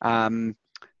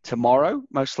tomorrow,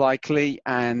 most likely,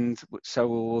 and so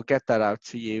we'll get that out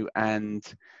to you and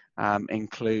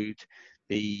include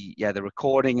the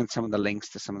recording and some of the links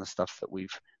to some of the stuff that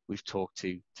we've talked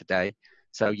to today.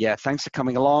 So yeah, thanks for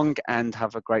coming along, and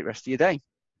have a great rest of your day.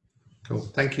 Cool.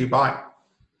 Thank you. Bye.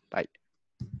 Bye.